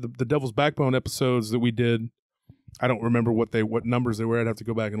go back to the Devil's Backbone episodes that we did, I don't remember what numbers they were. I'd have to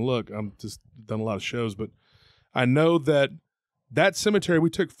go back and look. I'm just done a lot of shows, but I know that cemetery, we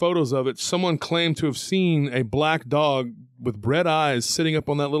took photos of it. Someone claimed to have seen a black dog with red eyes sitting up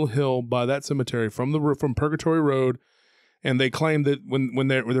on that little hill by that cemetery from Purgatory Road, and they claimed that when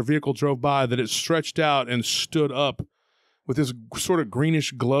their vehicle drove by, that it stretched out and stood up with this sort of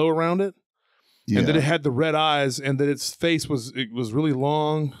greenish glow around it, and that it had the red eyes, and that its face was really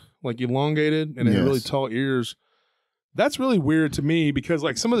long, like elongated, and it had really tall ears. That's really weird to me because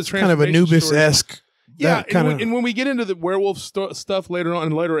like some of the kind of Anubis-esque. Yeah, and when we get into the werewolf stuff later on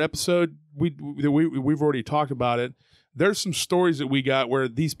in a later episode, we've already talked about it. There's some stories that we got where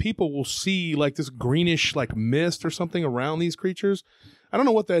these people will see like this greenish like mist or something around these creatures. I don't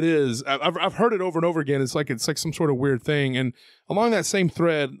know what that is. I've heard it over and over again. It's like some sort of weird thing. And along that same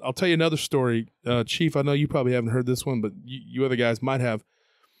thread, I'll tell you another story. Chief, I know you probably haven't heard this one, but you other guys might have.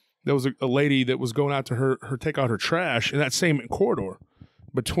 There was a lady that was going out to her take out her trash in that same corridor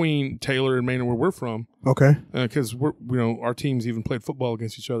between Taylor and Maynard, where we're from. Okay. Because our teams even played football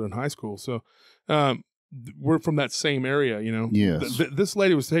against each other in high school. So we're from that same area, Yes. This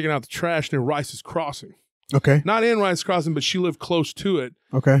lady was taking out the trash near Rice's Crossing. Okay. Not in Rice's Crossing, but she lived close to it.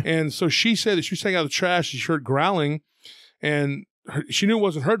 Okay. And so she said that she was taking out the trash. She heard growling, and she knew it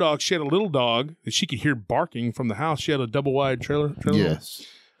wasn't her dog. She had a little dog that she could hear barking from the house. She had a double-wide trailer. Yes.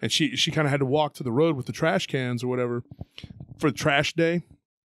 And she kind of had to walk to the road with the trash cans or whatever for the trash day.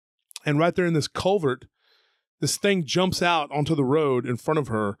 And right there in this culvert, this thing jumps out onto the road in front of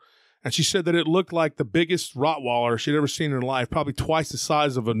her. And she said that it looked like the biggest Rottweiler she'd ever seen in her life, probably twice the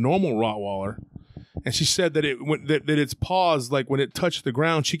size of a normal Rottweiler. And she said that that its paws, like when it touched the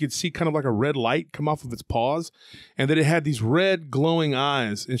ground, she could see kind of like a red light come off of its paws, and that it had these red glowing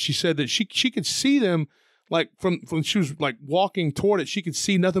eyes. And she said that she could see them like from she was like walking toward it. She could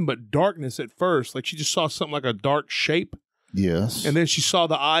see nothing but darkness at first. Like she just saw something like a dark shape. Yes. And then she saw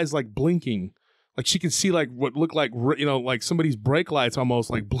the eyes like blinking. Like she could see like what looked like, like somebody's brake lights almost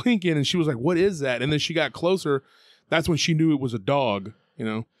like blinking. And she was like, what is that? And then she got closer. That's when she knew it was a dog,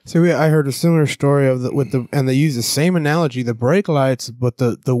 So I heard a similar story and they used the same analogy, the brake lights, but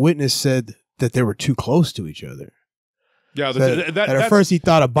the witness said that they were too close to each other. Yeah. So at first he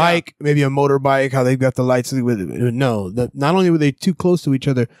thought a bike, maybe a motorbike, how they've got the lights with it. No, not only were they too close to each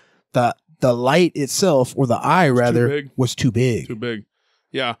other, the light itself, or the eye rather, was too big. Too big.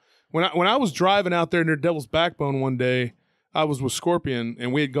 Yeah. When I was driving out there near Devil's Backbone one day, I was with Scorpion,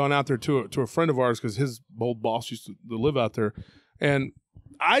 and we had gone out there to a friend of ours because his old boss used to live out there. And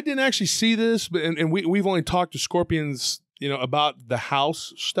I didn't actually see this, but and we've only talked to Scorpions, about the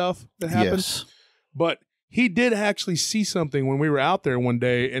house stuff that happened. Yes. But he did actually see something when we were out there one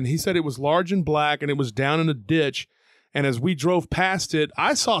day, and he said it was large and black, and it was down in a ditch. And as we drove past it,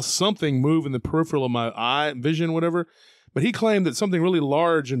 I saw something move in the peripheral of my eye, vision, whatever. But he claimed that something really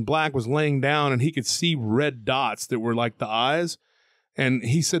large and black was laying down, and he could see red dots that were like the eyes. And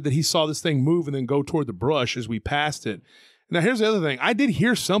he said that he saw this thing move and then go toward the brush as we passed it. Now, here's the other thing. I did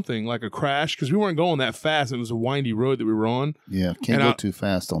hear something like a crash because we weren't going that fast. It was a windy road that we were on. Yeah, can't go too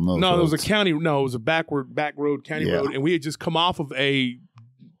fast on those. No, roads. it was a back road, county road. And we had just come off of a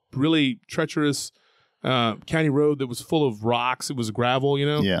really treacherous county road that was full of rocks. It was gravel, you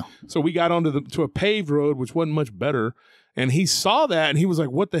know? Yeah. So we got onto to a paved road, which wasn't much better. And he saw that and he was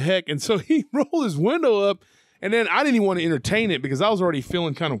like, what the heck? And so he rolled his window up. And then I didn't even want to entertain it because I was already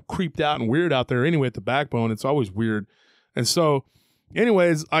feeling kind of creeped out and weird out there anyway at the backbone. It's always weird. And so,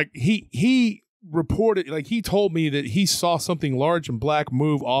 anyways, like he reported, like he told me that he saw something large and black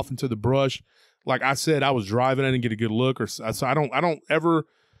move off into the brush. Like I said, I was driving, I didn't get a good look, so I don't ever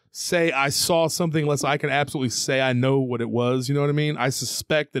say I saw something unless I can absolutely say I know what it was. You know what I mean? I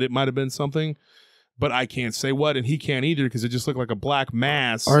suspect that it might have been something, but I can't say what, and he can't either because it just looked like a black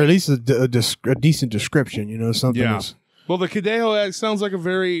mass, or at least a decent description. You know, something. Yeah. Else. Well, the Cadejo Act sounds like a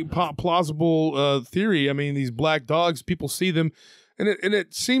very plausible theory. I mean, these black dogs, people see them, and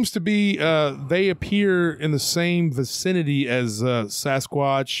it seems to be they appear in the same vicinity as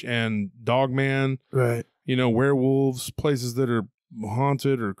Sasquatch and Dogman. Right. You know, werewolves, places that are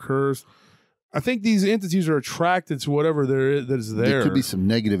haunted or cursed. I think these entities are attracted to whatever that is there. There could be some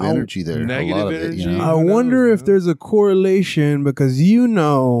negative energy there. Negative a lot energy. Of it, you know? I wonder if there's a correlation because you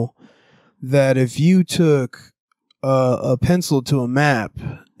know that if you took a pencil to a map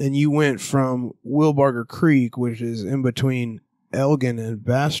and you went from Wilbarger Creek, which is in between Elgin and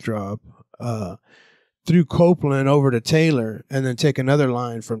Bastrop, through Copeland over to Taylor, and then take another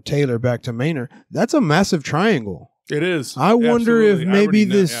line from Taylor back to Maynard, that's a massive triangle. It is. I wonder if maybe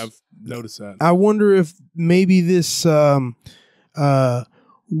this. I've noticed that. I wonder if maybe this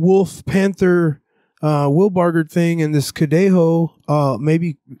wolf panther Wilbarger thing and this Cadejo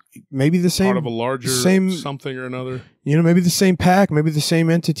maybe the same part of a larger something or another. You know, maybe the same pack, maybe the same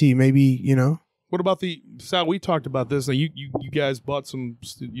entity, maybe, you know. What about Sal, we talked about this. Now, you guys bought some,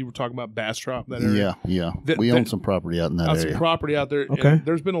 you were talking about Bastrop, that area. Yeah. We own some property out in that area. Some property out there. Okay. And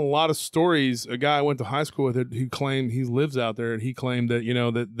there's been a lot of stories. A guy I went to high school with who claimed he lives out there, and he claimed that, you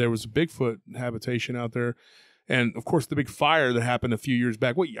know, that there was a Bigfoot habitation out there. And, of course, the big fire that happened a few years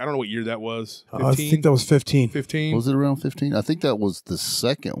back. I don't know what year that was. 15? I think that was 15. 15? Was it around 15? I think that was the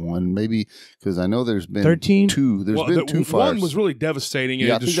second one, maybe, because I know there's been 13? two. There's been two fires. One was really devastating.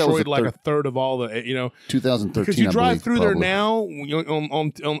 Yeah, it destroyed like a third of all the, you know. 2013, because you drive through there probably. now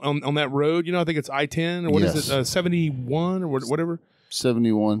on that road, you know, I think it's I-10 or what is it, 71 or whatever.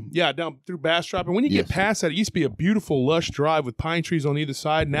 71. Yeah, down through Bastrop. And when you get past that, it used to be a beautiful, lush drive with pine trees on either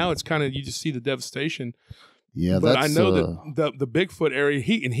side. Now it's kind of, you just see the devastation. Yeah, but I know that the Bigfoot area,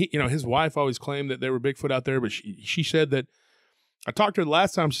 he you know, his wife always claimed that there were Bigfoot out there, but she said that, I talked to her the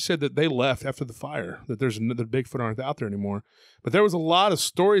last time, she said that they left after the fire, that there's another Bigfoot aren't out there anymore. But there was a lot of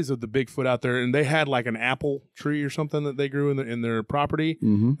stories of the Bigfoot out there, and they had like an apple tree or something that they grew in their property,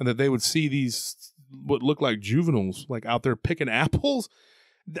 and that they would see these what looked like juveniles like out there picking apples.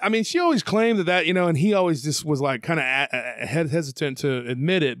 I mean, she always claimed that, you know, and he always just was like kind of hesitant to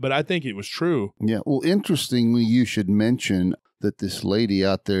admit it, but I think it was true. Yeah. Well, interestingly, you should mention that this lady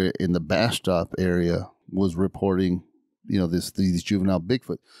out there in the Bastrop area was reporting, you know, these juvenile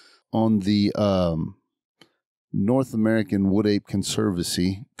Bigfoot on the North American Wood Ape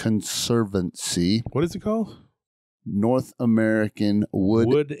Conservancy. What is it called? North American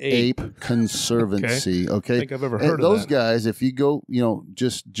Wood Ape Conservancy. Okay. I think I've ever heard of those that. guys, if you go, you know,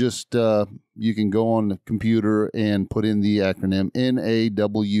 just you can go on the computer and put in the acronym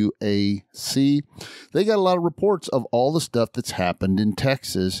NAWAC. They got a lot of reports of all the stuff that's happened in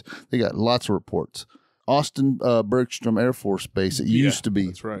Texas. They got lots of reports. Austin Bergstrom Air Force Base. It used to be.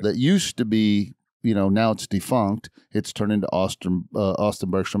 That's right. That used to be. You know, now it's defunct. It's turned into Austin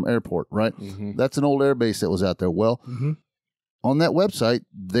Bergstrom Airport, right? That's an old air base that was out there. Well, on that website,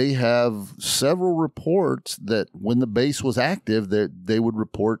 they have several reports that when the base was active, they would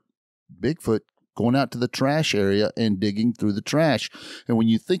report Bigfoot going out to the trash area and digging through the trash. And when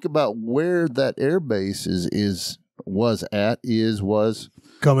you think about where that air base was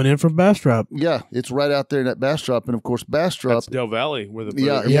Coming in from Bastrop. Yeah, it's right out there in that Bastrop, and of course Bastrop. That's Del Valley, where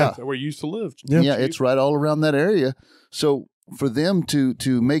you used to live. Yeah, it's right all around that area. So for them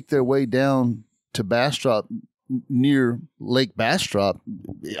to make their way down to Bastrop near Lake Bastrop,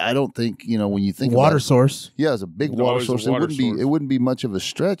 I don't think, you know, when you think water about sour's. Yeah, it's a big water source. It wouldn't be much of a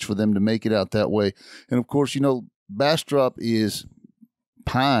stretch for them to make it out that way. And of course, you know, Bastrop is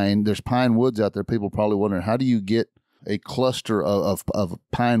pine. There's pine woods out there. People probably wondering, how do you get a cluster of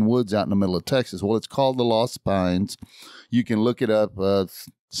pine woods out in the middle of Texas. Well, it's called the Lost Pines. You can look it up.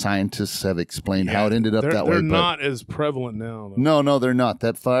 Scientists have explained how it ended up that way. They're not as prevalent now, though. No, they're not.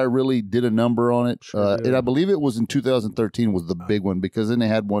 That fire really did a number on it. And I believe it was in 2013 was the big one, because then they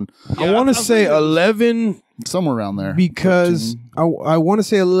had one. I want to say 11. Somewhere around there. Because I want to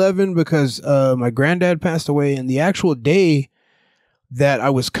say 11 because my granddad passed away, and the actual day that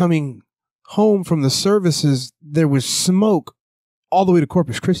I was coming home from the services, there was smoke all the way to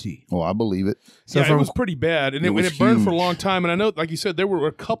Corpus Christi. Oh, I believe it. So it was pretty bad, and it burned for a long time. And I know, like you said, there were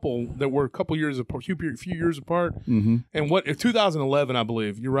a couple that were a few years apart. Mm-hmm. And in 2011, I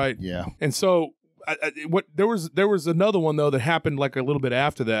believe you're right. Yeah. And so, there was another one though that happened like a little bit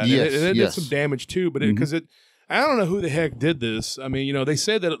after that. Yes, and it did some damage too, but because I don't know who the heck did this. I mean, they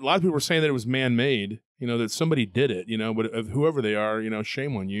said that a lot of people were saying that it was man-made. That somebody did it. But whoever they are,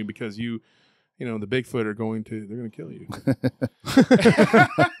 shame on you, because the Bigfoot they're going to kill you.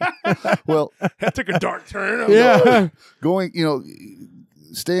 Well, that took a dark turn.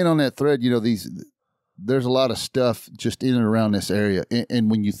 Staying on that thread, there's a lot of stuff just in and around this area.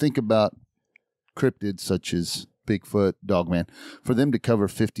 And when you think about cryptids such as Bigfoot, Dogman, for them to cover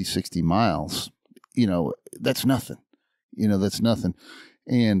 50, 60 miles, that's nothing. That's nothing.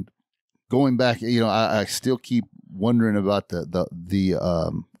 And going back, I still keep wondering about the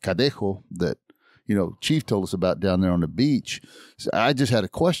cadejo that, Chief told us about down there on the beach. So I just had a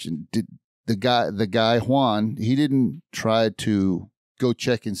question. Did the guy Juan, he didn't try to go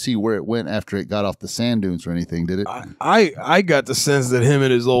check and see where it went after it got off the sand dunes or anything, did it? I got the sense that him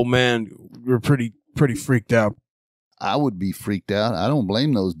and his old man were pretty freaked out. I would be freaked out. I don't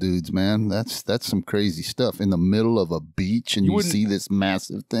blame those dudes, man. That's some crazy stuff in the middle of a beach, and you see this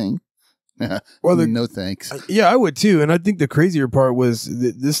massive thing. Well, no thanks. Yeah, I would too. And I think the crazier part was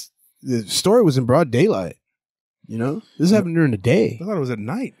that the story was in broad daylight. This happened during the day. I thought it was at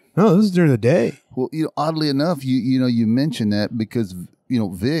night. No, this is during the day. Well, oddly enough, you mentioned that because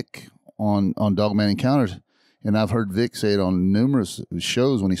Vic on Dogman Encounters, and I've heard Vic say it on numerous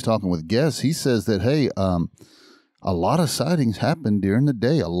shows when he's talking with guests. He says that a lot of sightings happen during the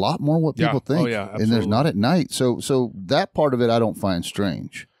day, a lot more what people think. Oh, yeah, absolutely. And there's not at night. So that part of it I don't find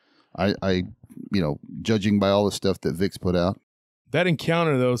strange. I judging by all the stuff that Vic's put out. That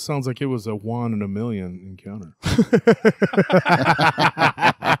encounter, though, sounds like it was a 1 in a million encounter.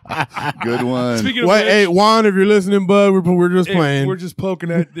 Good one. Speaking of which, hey, Juan, if you're listening, bud, we're just playing. We're just poking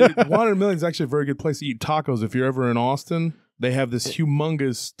at 1 in a million is actually a very good place to eat tacos. If you're ever in Austin, they have this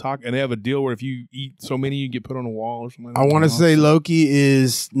humongous taco, and they have a deal where if you eat so many, you get put on a wall or something. I want to say Loki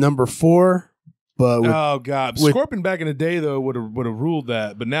is number 4. But oh God, Scorpion back in the day though would have ruled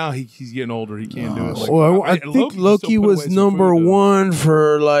that, but now he's getting older. He can't do it. I think Loki was number 1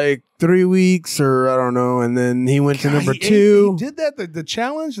 for like 3 weeks, or I don't know, and then he went to number 2. He did that the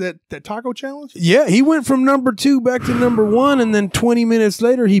challenge, that taco challenge. Yeah, he went from number 2 back to number 1, and then 20 minutes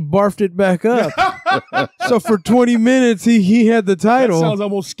later he barfed it back up. So for 20 minutes he had the title. That sounds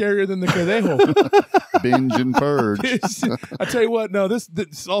almost scarier than the Cadejo. Binge and purge. I tell you what, no,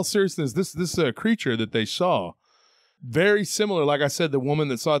 this all seriousness, this creature that they saw, very similar. Like I said, the woman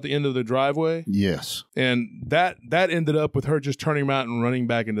that saw at the end of the driveway. Yes. And that ended up with her just turning around and running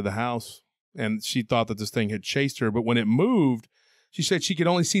back into the house. And she thought that this thing had chased her. But when it moved, she said she could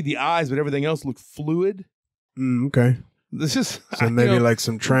only see the eyes, but everything else looked fluid. Okay. This is so maybe like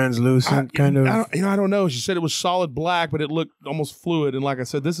some translucent kind of. I don't know. She said it was solid black, but it looked almost fluid. And like I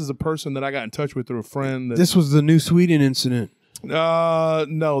said, this is a person that I got in touch with through a friend. This was the New Sweden incident.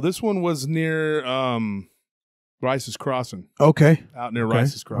 No, this one was near Rice's Crossing. Okay, out near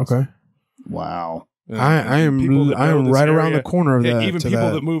Rice's Crossing. Okay, wow. I am right around the corner of that. Even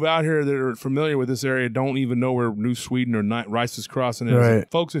people that move out here that are familiar with this area don't even know where New Sweden or Rice's Crossing is.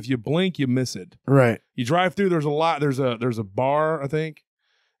 Right. Folks, if you blink, you miss it. Right. You drive through, there's a lot. There's a bar, I think,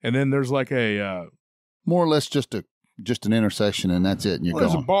 and then there's like a more or less just an intersection, and that's it. And you're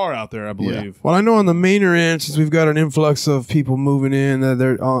there's gone. a bar out there, I believe. Yeah. Well, I know on the mainer end, since we've got an influx of people moving in,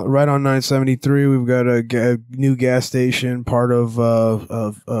 they're right on 973. We've got a new gas station, part of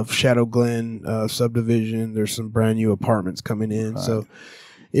Shadow Glen subdivision. There's some brand new apartments coming in, so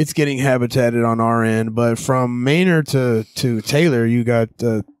it's getting habitated on our end. But from Maynard to Taylor, you got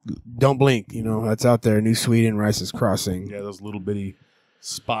Don't Blink. That's out there. New Sweden, Rice's Crossing. Yeah, those little bitty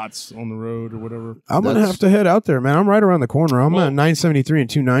spots on the road or whatever. I'm gonna have to head out there, man. I'm right around the corner. I'm at 973 and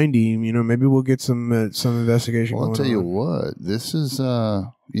 290. Maybe we'll get some investigation. Well, I'll tell you what. This is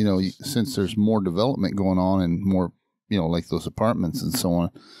since there's more development going on and more like those apartments and so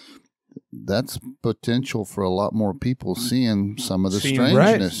on. That's potential for a lot more people seeing some of the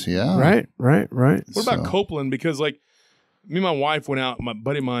strangeness. Right. Yeah. Right. What about Copeland? Because like me and my wife went out. My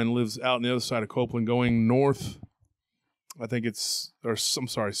buddy of mine lives out on the other side of Copeland, going north. I think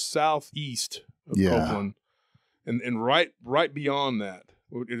southeast of Copeland, and right beyond that.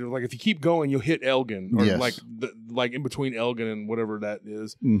 Like if you keep going, you'll hit Elgin, or like in between Elgin and whatever that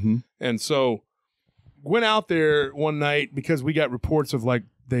is. Mm-hmm. And so went out there one night because we got reports of like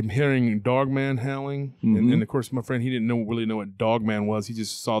them hearing dogman howling, and of course my friend, he didn't really know what dogman was. He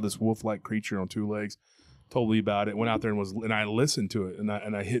just saw this wolf-like creature on two legs. Told me about it. Went out there and I listened to it, and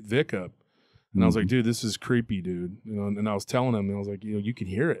I hit Vic up, and I was like, dude, this is creepy, dude. You know, and I was telling him, and I was like, you can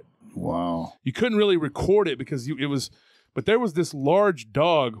hear it. Wow. You couldn't really record it because it was. But there was this large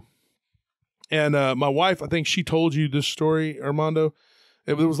dog, and my wife, I think she told you this story, Armando.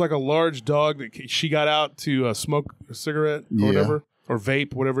 It was like a large dog that she got out to smoke a cigarette or whatever, or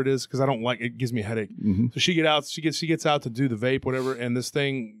vape, whatever it is, because I don't like it. Gives me a headache. Mm-hmm. So she gets out to do the vape, whatever, and this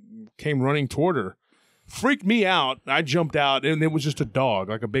thing came running toward her, freaked me out. I jumped out, and it was just a dog,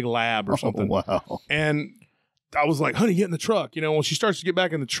 like a big lab or something. Oh, wow! And I was like, "Honey, get in the truck." You know, when she starts to get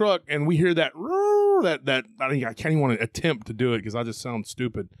back in the truck, and we hear that. That I can't even want to attempt to do it because I just sound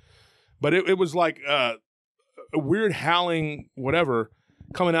stupid. But it was like a weird howling, whatever,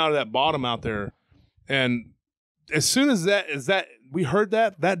 coming out of that bottom out there. And as soon as that we heard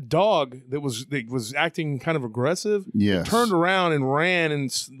that dog that was acting kind of aggressive, turned around and ran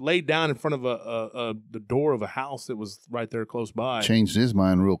and laid down in front of the door of a house that was right there close by. Changed his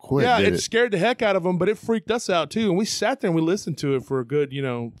mind real quick. Yeah, it scared the heck out of him, but it freaked us out too. And we sat there and we listened to it for a good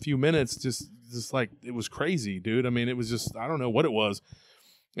few minutes. Just like, it was crazy, dude. I mean, it was just, I don't know what it was.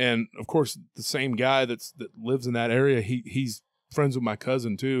 And of course, the same guy that lives in that area, he's friends with my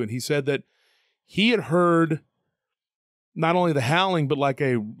cousin too. And he said that he had heard not only the howling, but like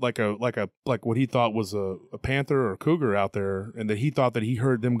what he thought was a panther or a cougar out there. And that he thought that he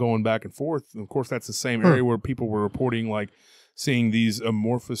heard them going back and forth. And of course, that's the same area where people were reporting like seeing these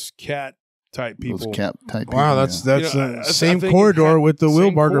amorphous cat type people. Those cat type people. Wow, that's the same corridor with the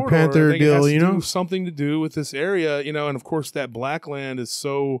Will Barker Panther deal, something to do with this area, and of course that black land is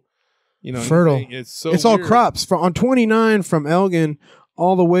so, fertile. It's all crops on 29 from Elgin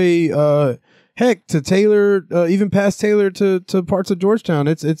all the way heck to Taylor, even past Taylor to parts of Georgetown.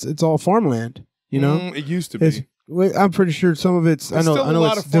 It's all farmland, It used to be. I'm pretty sure some of it's. I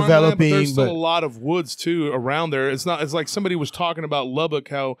know it's developing, but there's still a lot of woods too around there. It's like somebody was talking about Lubbock,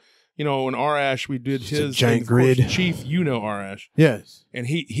 how in Arash we did his giant grid. Chief, Arash. Yes, and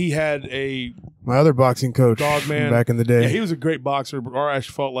he had my other boxing coach, Dogman, back in the day. Yeah, he was a great boxer. But Arash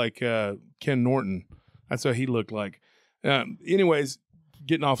fought like Ken Norton. That's what he looked like. Anyways,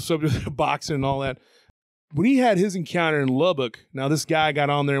 getting off subject of boxing and all that. When he had his encounter in Lubbock, now this guy got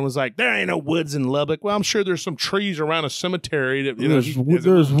on there and was like, "There ain't no woods in Lubbock." Well, I'm sure there's some trees around a cemetery. That there's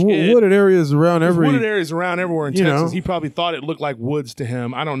wooded areas around wooded areas around everywhere in Texas. He probably thought it looked like woods to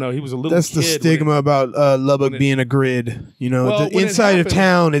him. I don't know. He was a little. That's the stigma about Lubbock being a grid. The inside of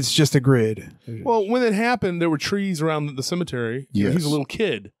town, it's just a grid. Well, when it happened, there were trees around the cemetery. Yes. He's a little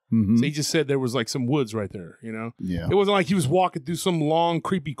kid. Mm-hmm. So he just said there was like some woods right there, Yeah. It wasn't like he was walking through some long,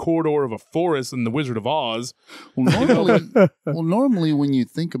 creepy corridor of a forest in The Wizard of Oz. Well, normally when you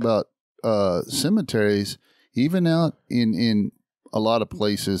think about cemeteries, even out in a lot of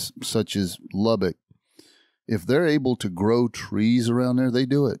places such as Lubbock, if they're able to grow trees around there, they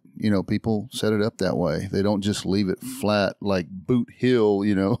do it. People set it up that way. They don't just leave it flat like Boot Hill,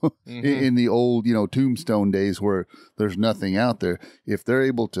 mm-hmm. in the old, tombstone days where there's nothing out there. If they're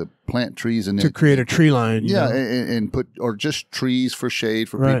able to plant trees and to create a tree line, and put, or just trees for shade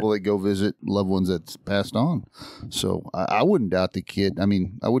for people that go visit loved ones that's passed on. So I wouldn't doubt the kid. I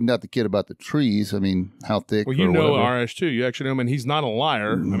mean, I wouldn't doubt the kid about the trees. I mean, how thick? Well, Arash too. You actually know him, and he's not a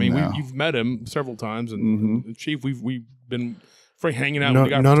liar. I mean, you've met him several times, and mm-hmm. Chief, we've been hanging out.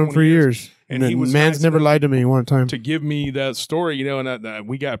 Known him for years. And he was man's never lied to me one time to give me that story, and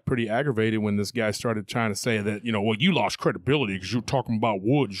we got pretty aggravated when this guy started trying to say that, well, you lost credibility because you're talking about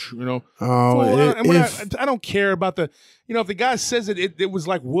woods, I don't care about the, if the guy says it was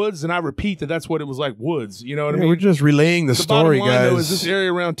like woods, and I repeat that's what it was like woods. You know what I mean? We're just relaying the story, bottom line, guys. Though, is this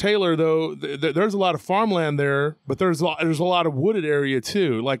area around Taylor, though, there's a lot of farmland there, but there's a lot of wooded area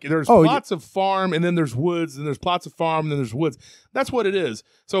too. Like there's plots of farm, and then there's woods, and there's plots of farm, and then there's woods. That's what it is.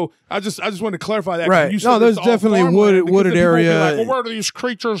 So I just wanted to clarify that. Right. No, there's definitely wooded area. Like, well, where do these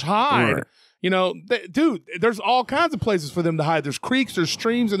creatures hide? Right. Dude, there's all kinds of places for them to hide. There's creeks, there's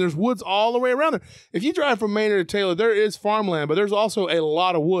streams, and there's woods all the way around there. If you drive from Maynard to Taylor, there is farmland, but there's also a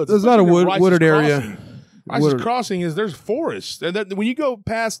lot of woods. There's not a wooded area. Rice's Crossing there's forests. And when you go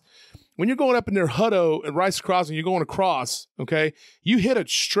past when you're going up in their Hutto and Rice Crossing, you're going across, okay, you hit a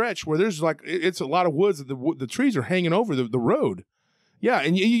stretch where there's like, it's a lot of woods that the trees are hanging over the road. Yeah,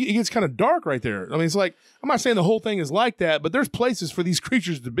 and it gets kind of dark right there. I mean, it's like, I'm not saying the whole thing is like that, but there's places for these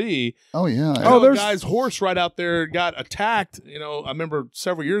creatures to be. Oh, yeah. There's a guy's horse right out there got attacked. You know, I remember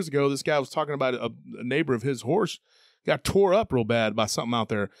several years ago, this guy was talking about a neighbor of his horse got tore up real bad by something out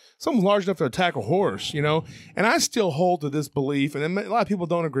there. Something large enough to attack a horse, you know? And I still hold to this belief, and a lot of people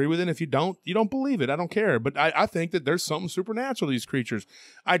don't agree with it. And if you don't believe it. I don't care. But I think that there's something supernatural to these creatures.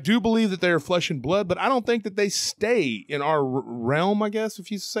 I do believe that they are flesh and blood, but I don't think that they stay in our realm, I guess,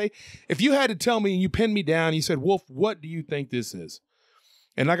 if you say. If you had to tell me and you pinned me down, you said, Wolf, what do you think this is?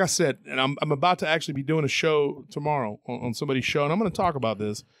 And like I said, and I'm about to actually be doing a show tomorrow on somebody's show, and I'm going to talk about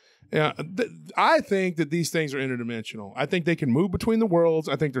this. Yeah, I think that these things are interdimensional. I think they can move between the worlds.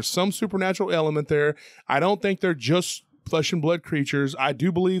 I think there's some supernatural element there. I don't think they're just flesh and blood creatures. I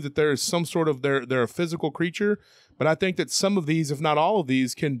do believe that there is some sort of they're a physical creature, but I think that some of these, if not all of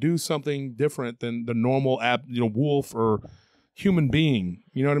these, can do something different than the normal wolf or human being.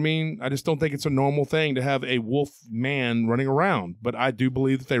 You know what I mean? I just don't think it's a normal thing to have a wolf man running around. But I do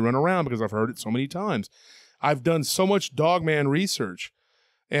believe that they run around because I've heard it so many times. I've done so much dogman research.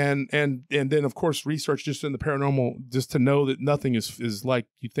 And then of course research just in the paranormal, just to know that nothing is like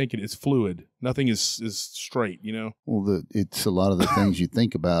you think it is fluid. Nothing is straight, you know. Well, it's a lot of the things you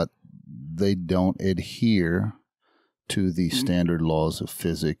think about. They don't adhere to the standard laws of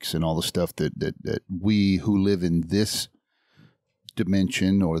physics and all the stuff that we who live in this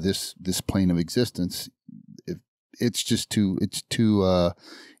dimension or this plane of existence. It's too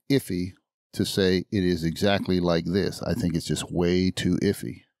iffy to say it is exactly like this. I think it's just way too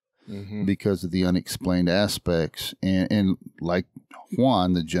iffy because of the unexplained aspects. And like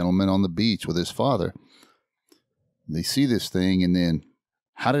Juan, the gentleman on the beach with his father, they see this thing, and then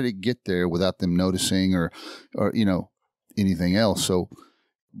how did it get there without them noticing or you know, anything else? So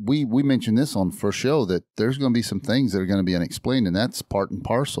we mentioned this on the first show that there's going to be some things that are going to be unexplained, and that's part and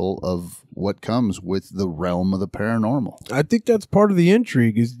parcel of what comes with the realm of the paranormal. I think that's part of the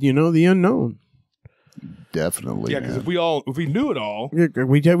intrigue is, you know, the unknown. Definitely. Yeah, because if we knew it all,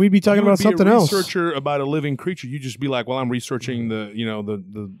 we'd be talking about something else. Researcher about a living creature, you just be like, well, I'm researching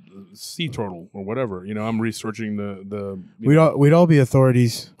the sea turtle or whatever. You know, I'm researching we'd all be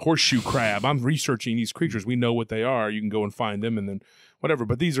authorities. Horseshoe crab. I'm researching these creatures. We know what they are. You can go and find them and then whatever.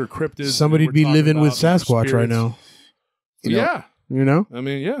 But these are cryptids. Somebody'd be living with Sasquatch right now. Yeah. You know? I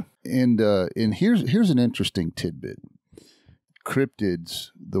mean, yeah. And here's an interesting tidbit. Cryptids,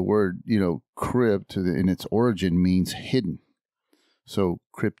 the word, you know, crypt in its origin means hidden. So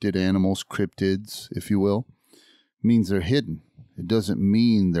cryptid animals, cryptids, if you will, means they're hidden. It doesn't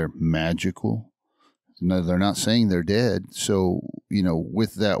mean they're magical. No, they're not saying they're dead. So, you know,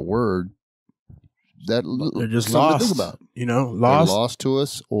 with that word, they're just lost. To think about. You know, lost. They're lost to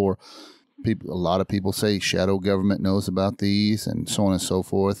us, or a lot of people say shadow government knows about these, and so on and so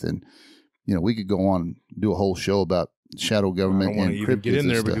forth. And you know, we could go on and do a whole show about shadow government and cryptids. Get in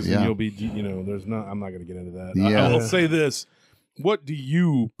there because then you'll be, you know, I'm not going to get into that. Yeah. I'll say this. What do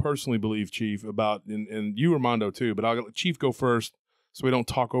you personally believe, Chief, about, and you, Armando, too, but I'll let Chief go first so we don't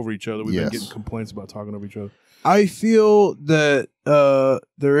talk over each other. We've been getting complaints about talking over each other. I feel that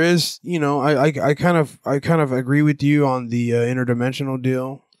there is, you know, I kind of agree with you on the interdimensional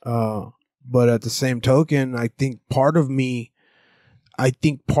deal, but at the same token, I think part of me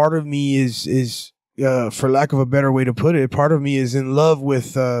is for lack of a better way to put it, part of me is in love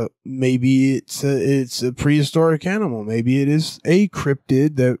with maybe it's a prehistoric animal, maybe it is a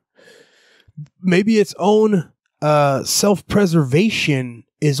cryptid that maybe its own self-preservation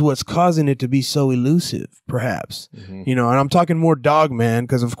is what's causing it to be so elusive, perhaps. You know, and I'm talking more dogman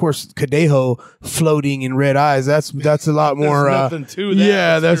because, of course, Cadejo floating in red eyes. That's a lot more. There's nothing to that.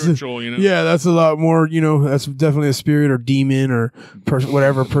 Yeah, that's spiritual. You know? Yeah, that's a lot more. You know, that's definitely a spirit or demon or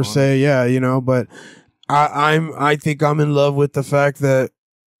whatever per se. Yeah, you know, but I think I'm in love with the fact that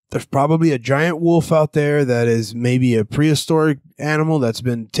there's probably a giant wolf out there that is maybe a prehistoric animal that's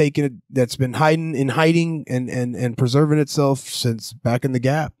been hiding and preserving itself since back in the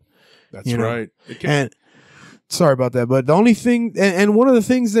Gap. That's right. And sorry about that, but the only thing, and one of the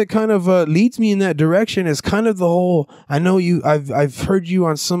things that kind of leads me in that direction is kind of the whole. I know I've heard you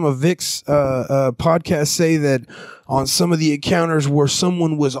on some of Vic's podcasts say that on some of the encounters where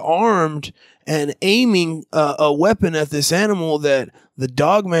someone was armed and aiming a weapon at this animal, that the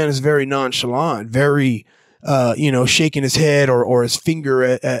dog man is very nonchalant, very, shaking his head or his finger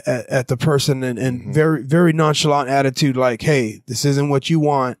at the person and very, very nonchalant attitude. Like, hey, this isn't what you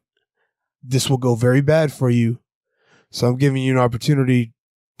want. This will go very bad for you. So I'm giving you an opportunity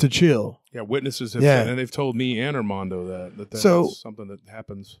to chill. Yeah, witnesses have Yeah. said, and they've told me and Armando that's So- something that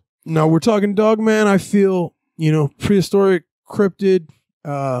happens. No, we're talking Dogman. I feel, prehistoric cryptid.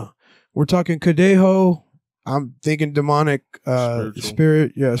 We're talking Cadejo. I'm thinking demonic Spiritual.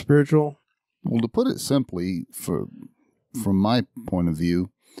 spirit. Yeah, spiritual. Well, to put it simply, from my point of view,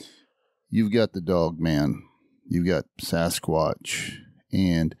 you've got the dog man, you've got Sasquatch,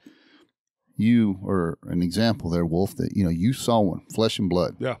 and you are an example there, Wolf, that you saw one, flesh and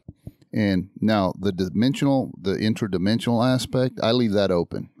blood. Yeah. And now the interdimensional aspect, I leave that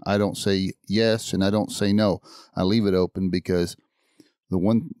open. I don't say yes and I don't say no. I leave it open because the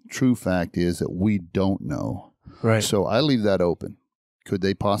one true fact is that we don't know. Right. So I leave that open. Could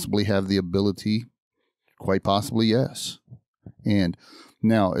they possibly have the ability? Quite possibly, yes. And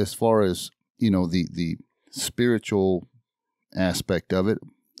now, as far as, the spiritual aspect of it,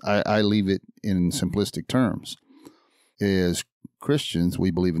 I leave it in simplistic terms. As Christians,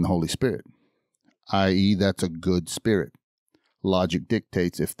 we believe in the Holy Spirit, i.e., that's a good spirit. Logic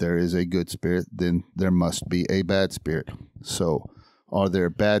dictates if there is a good spirit, then there must be a bad spirit. So, are there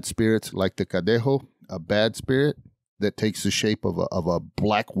bad spirits like the Cadejo, a bad spirit that takes the shape of a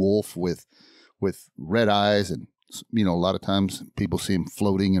black wolf with red eyes, and a lot of times people see him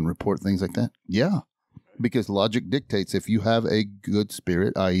floating and report things like that? Yeah, because logic dictates if you have a good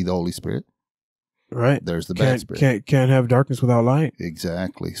spirit, i.e., the Holy Spirit, Right. there's the bad spirit. Can't have darkness without light.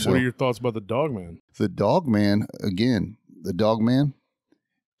 Exactly. So What are your thoughts about the Dogman? the dog man,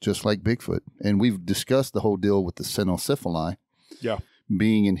 just like Bigfoot, and we've discussed the whole deal with the cynocephali. Yeah.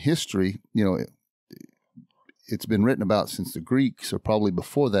 Being in history, it's been written about since the Greeks or probably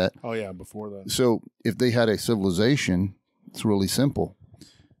before that. Oh yeah, before that. So if they had a civilization, it's really simple.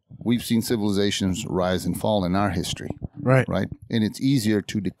 We've seen civilizations rise and fall in our history, Right. right? And it's easier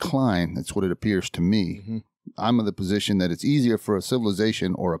to decline. That's what it appears to me. Mhm. I'm of the position that it's easier for a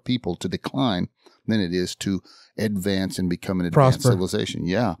civilization or a people to decline than it is to advance and become an advanced Prosper. civilization.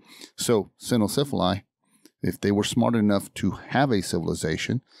 Yeah. So cynocephali, if they were smart enough to have a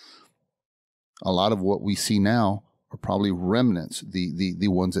civilization, a lot of what we see now are probably remnants, the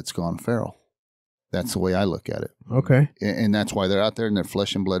ones that's gone feral. That's the way I look at it. Okay. And that's why they're out there and they're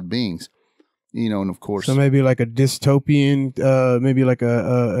flesh and blood beings. And of course. So maybe like a dystopian, maybe like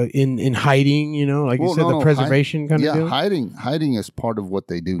a in hiding, like you Well, said, no, the preservation kind of yeah, deal. hiding is part of what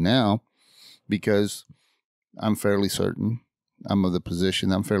they do now, because I'm fairly certain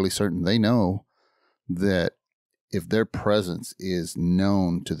they know that if their presence is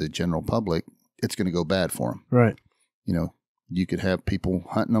known to the general public, it's going to go bad for them. Right. You could have people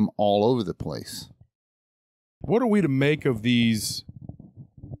hunting them all over the place. What are we to make of these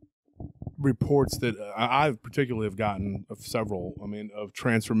reports that I particularly have gotten of several, of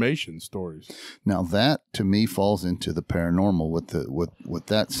transformation stories? Now that to me falls into the paranormal with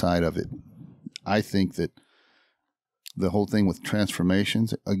that side of it. I think that the whole thing with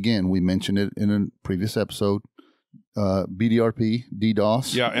transformations, again, we mentioned it in a previous episode, BDRP,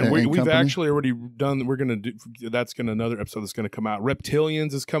 DDoS. Yeah, and we've company. actually already done. We're gonna do. That's gonna another episode that's gonna come out.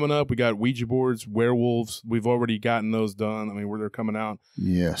 Reptilians is coming up. We got Ouija boards, werewolves. We've already gotten those done. Where they're coming out.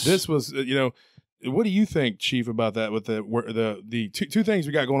 Yes. This was, what do you think, Chief, about that? With the two things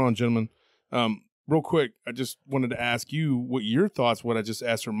we got going on, gentlemen. Real quick, I just wanted to ask you what your thoughts. What I just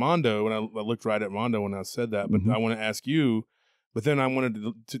asked Armando, and I looked right at Armando when I said that. But Mhm. I want to ask you. But then I wanted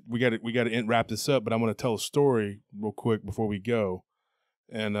to we got to wrap this up. But I want to tell a story real quick before we go.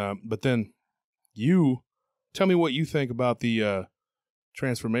 And but then you tell me what you think about the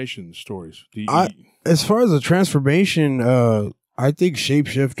transformation stories. As far as the transformation, I think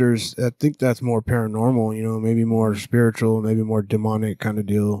shapeshifters. I think that's more paranormal. Maybe more spiritual, maybe more demonic kind of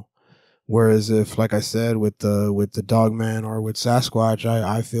deal. Whereas if, like I said, with the Dogman or with Sasquatch,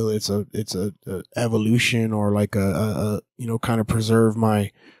 I feel it's a evolution, or like a kind of preserve my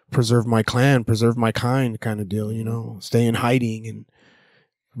clan, preserve my kind kind of deal. Stay in hiding and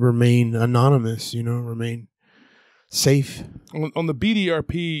remain anonymous. Remain safe. On the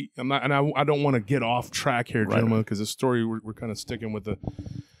BDRP, I don't want to get off track here, Right. gentlemen, because the story we're kind of sticking with the.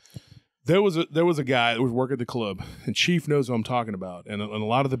 There was a guy that was working at the club, and Chief knows what I'm talking about. And a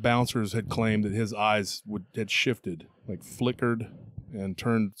lot of the bouncers had claimed that his eyes had shifted, like flickered, and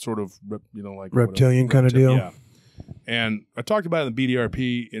turned sort of, like Reptilian kind of deal. Yeah. And I talked about it in the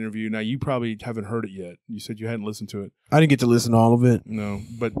BDRP interview. Now you probably haven't heard it yet. You said you hadn't listened to it. I didn't get to listen to all of it. No,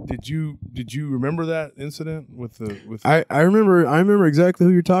 but did you remember that incident with the? I remember exactly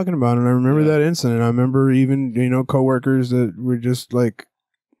who you're talking about, and I remember that incident. I remember even coworkers that were just like.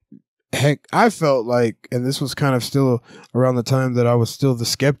 Heck, I felt like, and this was kind of still around the time that I was still the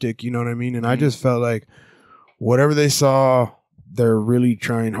skeptic, you know what I mean? And I just felt like whatever they saw, they're really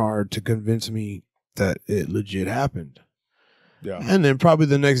trying hard to convince me that it legit happened. Yeah. And then probably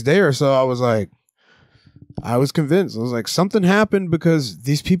the next day or so, I was convinced. I was like, something happened because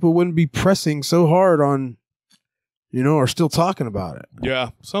these people wouldn't be pressing so hard on, or still talking about it.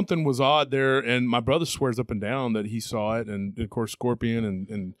 Yeah, something was odd there, and my brother swears up and down that he saw it, and of course Scorpion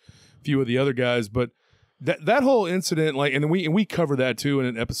and a few of the other guys. But that whole incident, like, and we cover that too in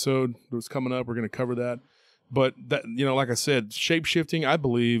an episode that's coming up. We're going to cover that. But that, like I said, shape shifting, I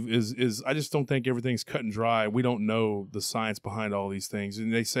believe is I just don't think everything's cut and dry. We don't know the science behind all these things,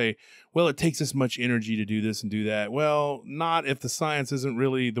 and they say, well, it takes this much energy to do this and do that. Well, not if the science isn't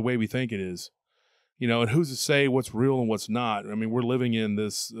really the way we think it is. And who's to say what's real and what's not? I mean, we're living in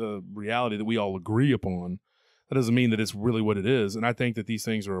this reality that we all agree upon. That doesn't mean that it's really what it is. And I think that these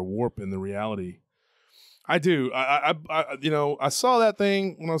things are a warp in the reality. I do. I saw that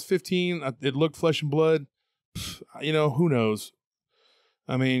thing when I was 15. It looked flesh and blood. Who knows?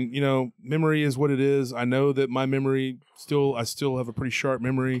 I mean, memory is what it is. I know that my memory I still have a pretty sharp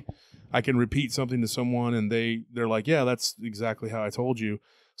memory. I can repeat something to someone and they're like, yeah, that's exactly how I told you.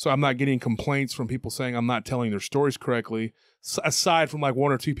 So I'm not getting complaints from people saying I'm not telling their stories correctly, aside from like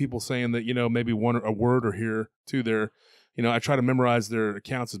one or two people saying that, maybe a word or here to their, I try to memorize their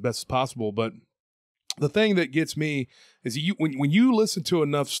accounts as best as possible. But the thing that gets me is when you listen to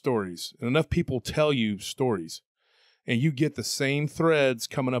enough stories and enough people tell you stories and you get the same threads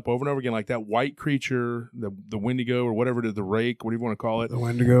coming up over and over again, like that white creature, the Wendigo or whatever it is, the rake, whatever you want to call it. The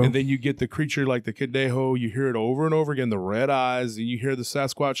Wendigo. And then you get the creature like the Cadejo, you hear it over and over again, the red eyes, and you hear the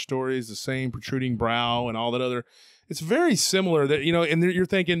Sasquatch stories, the same protruding brow and all that other. It's very similar that, and you're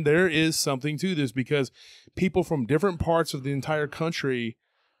thinking there is something to this because people from different parts of the entire country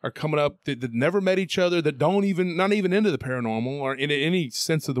are coming up that never met each other, that not even into the paranormal or in any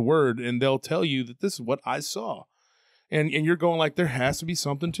sense of the word, and they'll tell you that this is what I saw. And you're going like, there has to be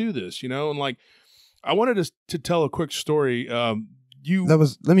something to this, and like, I wanted to tell a quick story. Let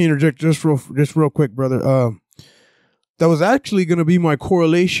me interject just real quick, brother. That was actually going to be my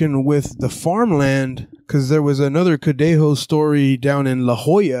correlation with the farmland, because there was another Cadejo story down in La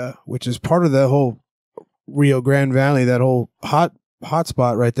Jolla, which is part of that whole Rio Grande Valley, that whole hot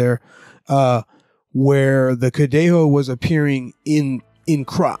spot right there, where the Cadejo was appearing in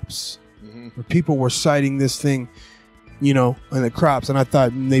crops, where people were citing this thing, in the crops. And I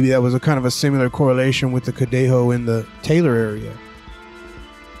thought maybe that was a kind of a similar correlation with the Cadejo in the Taylor area.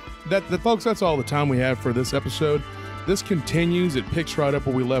 Folks, that's all the time we have for this episode. This continues. It picks right up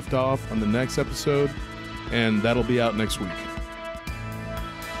where we left off on the next episode, and that'll be out next week.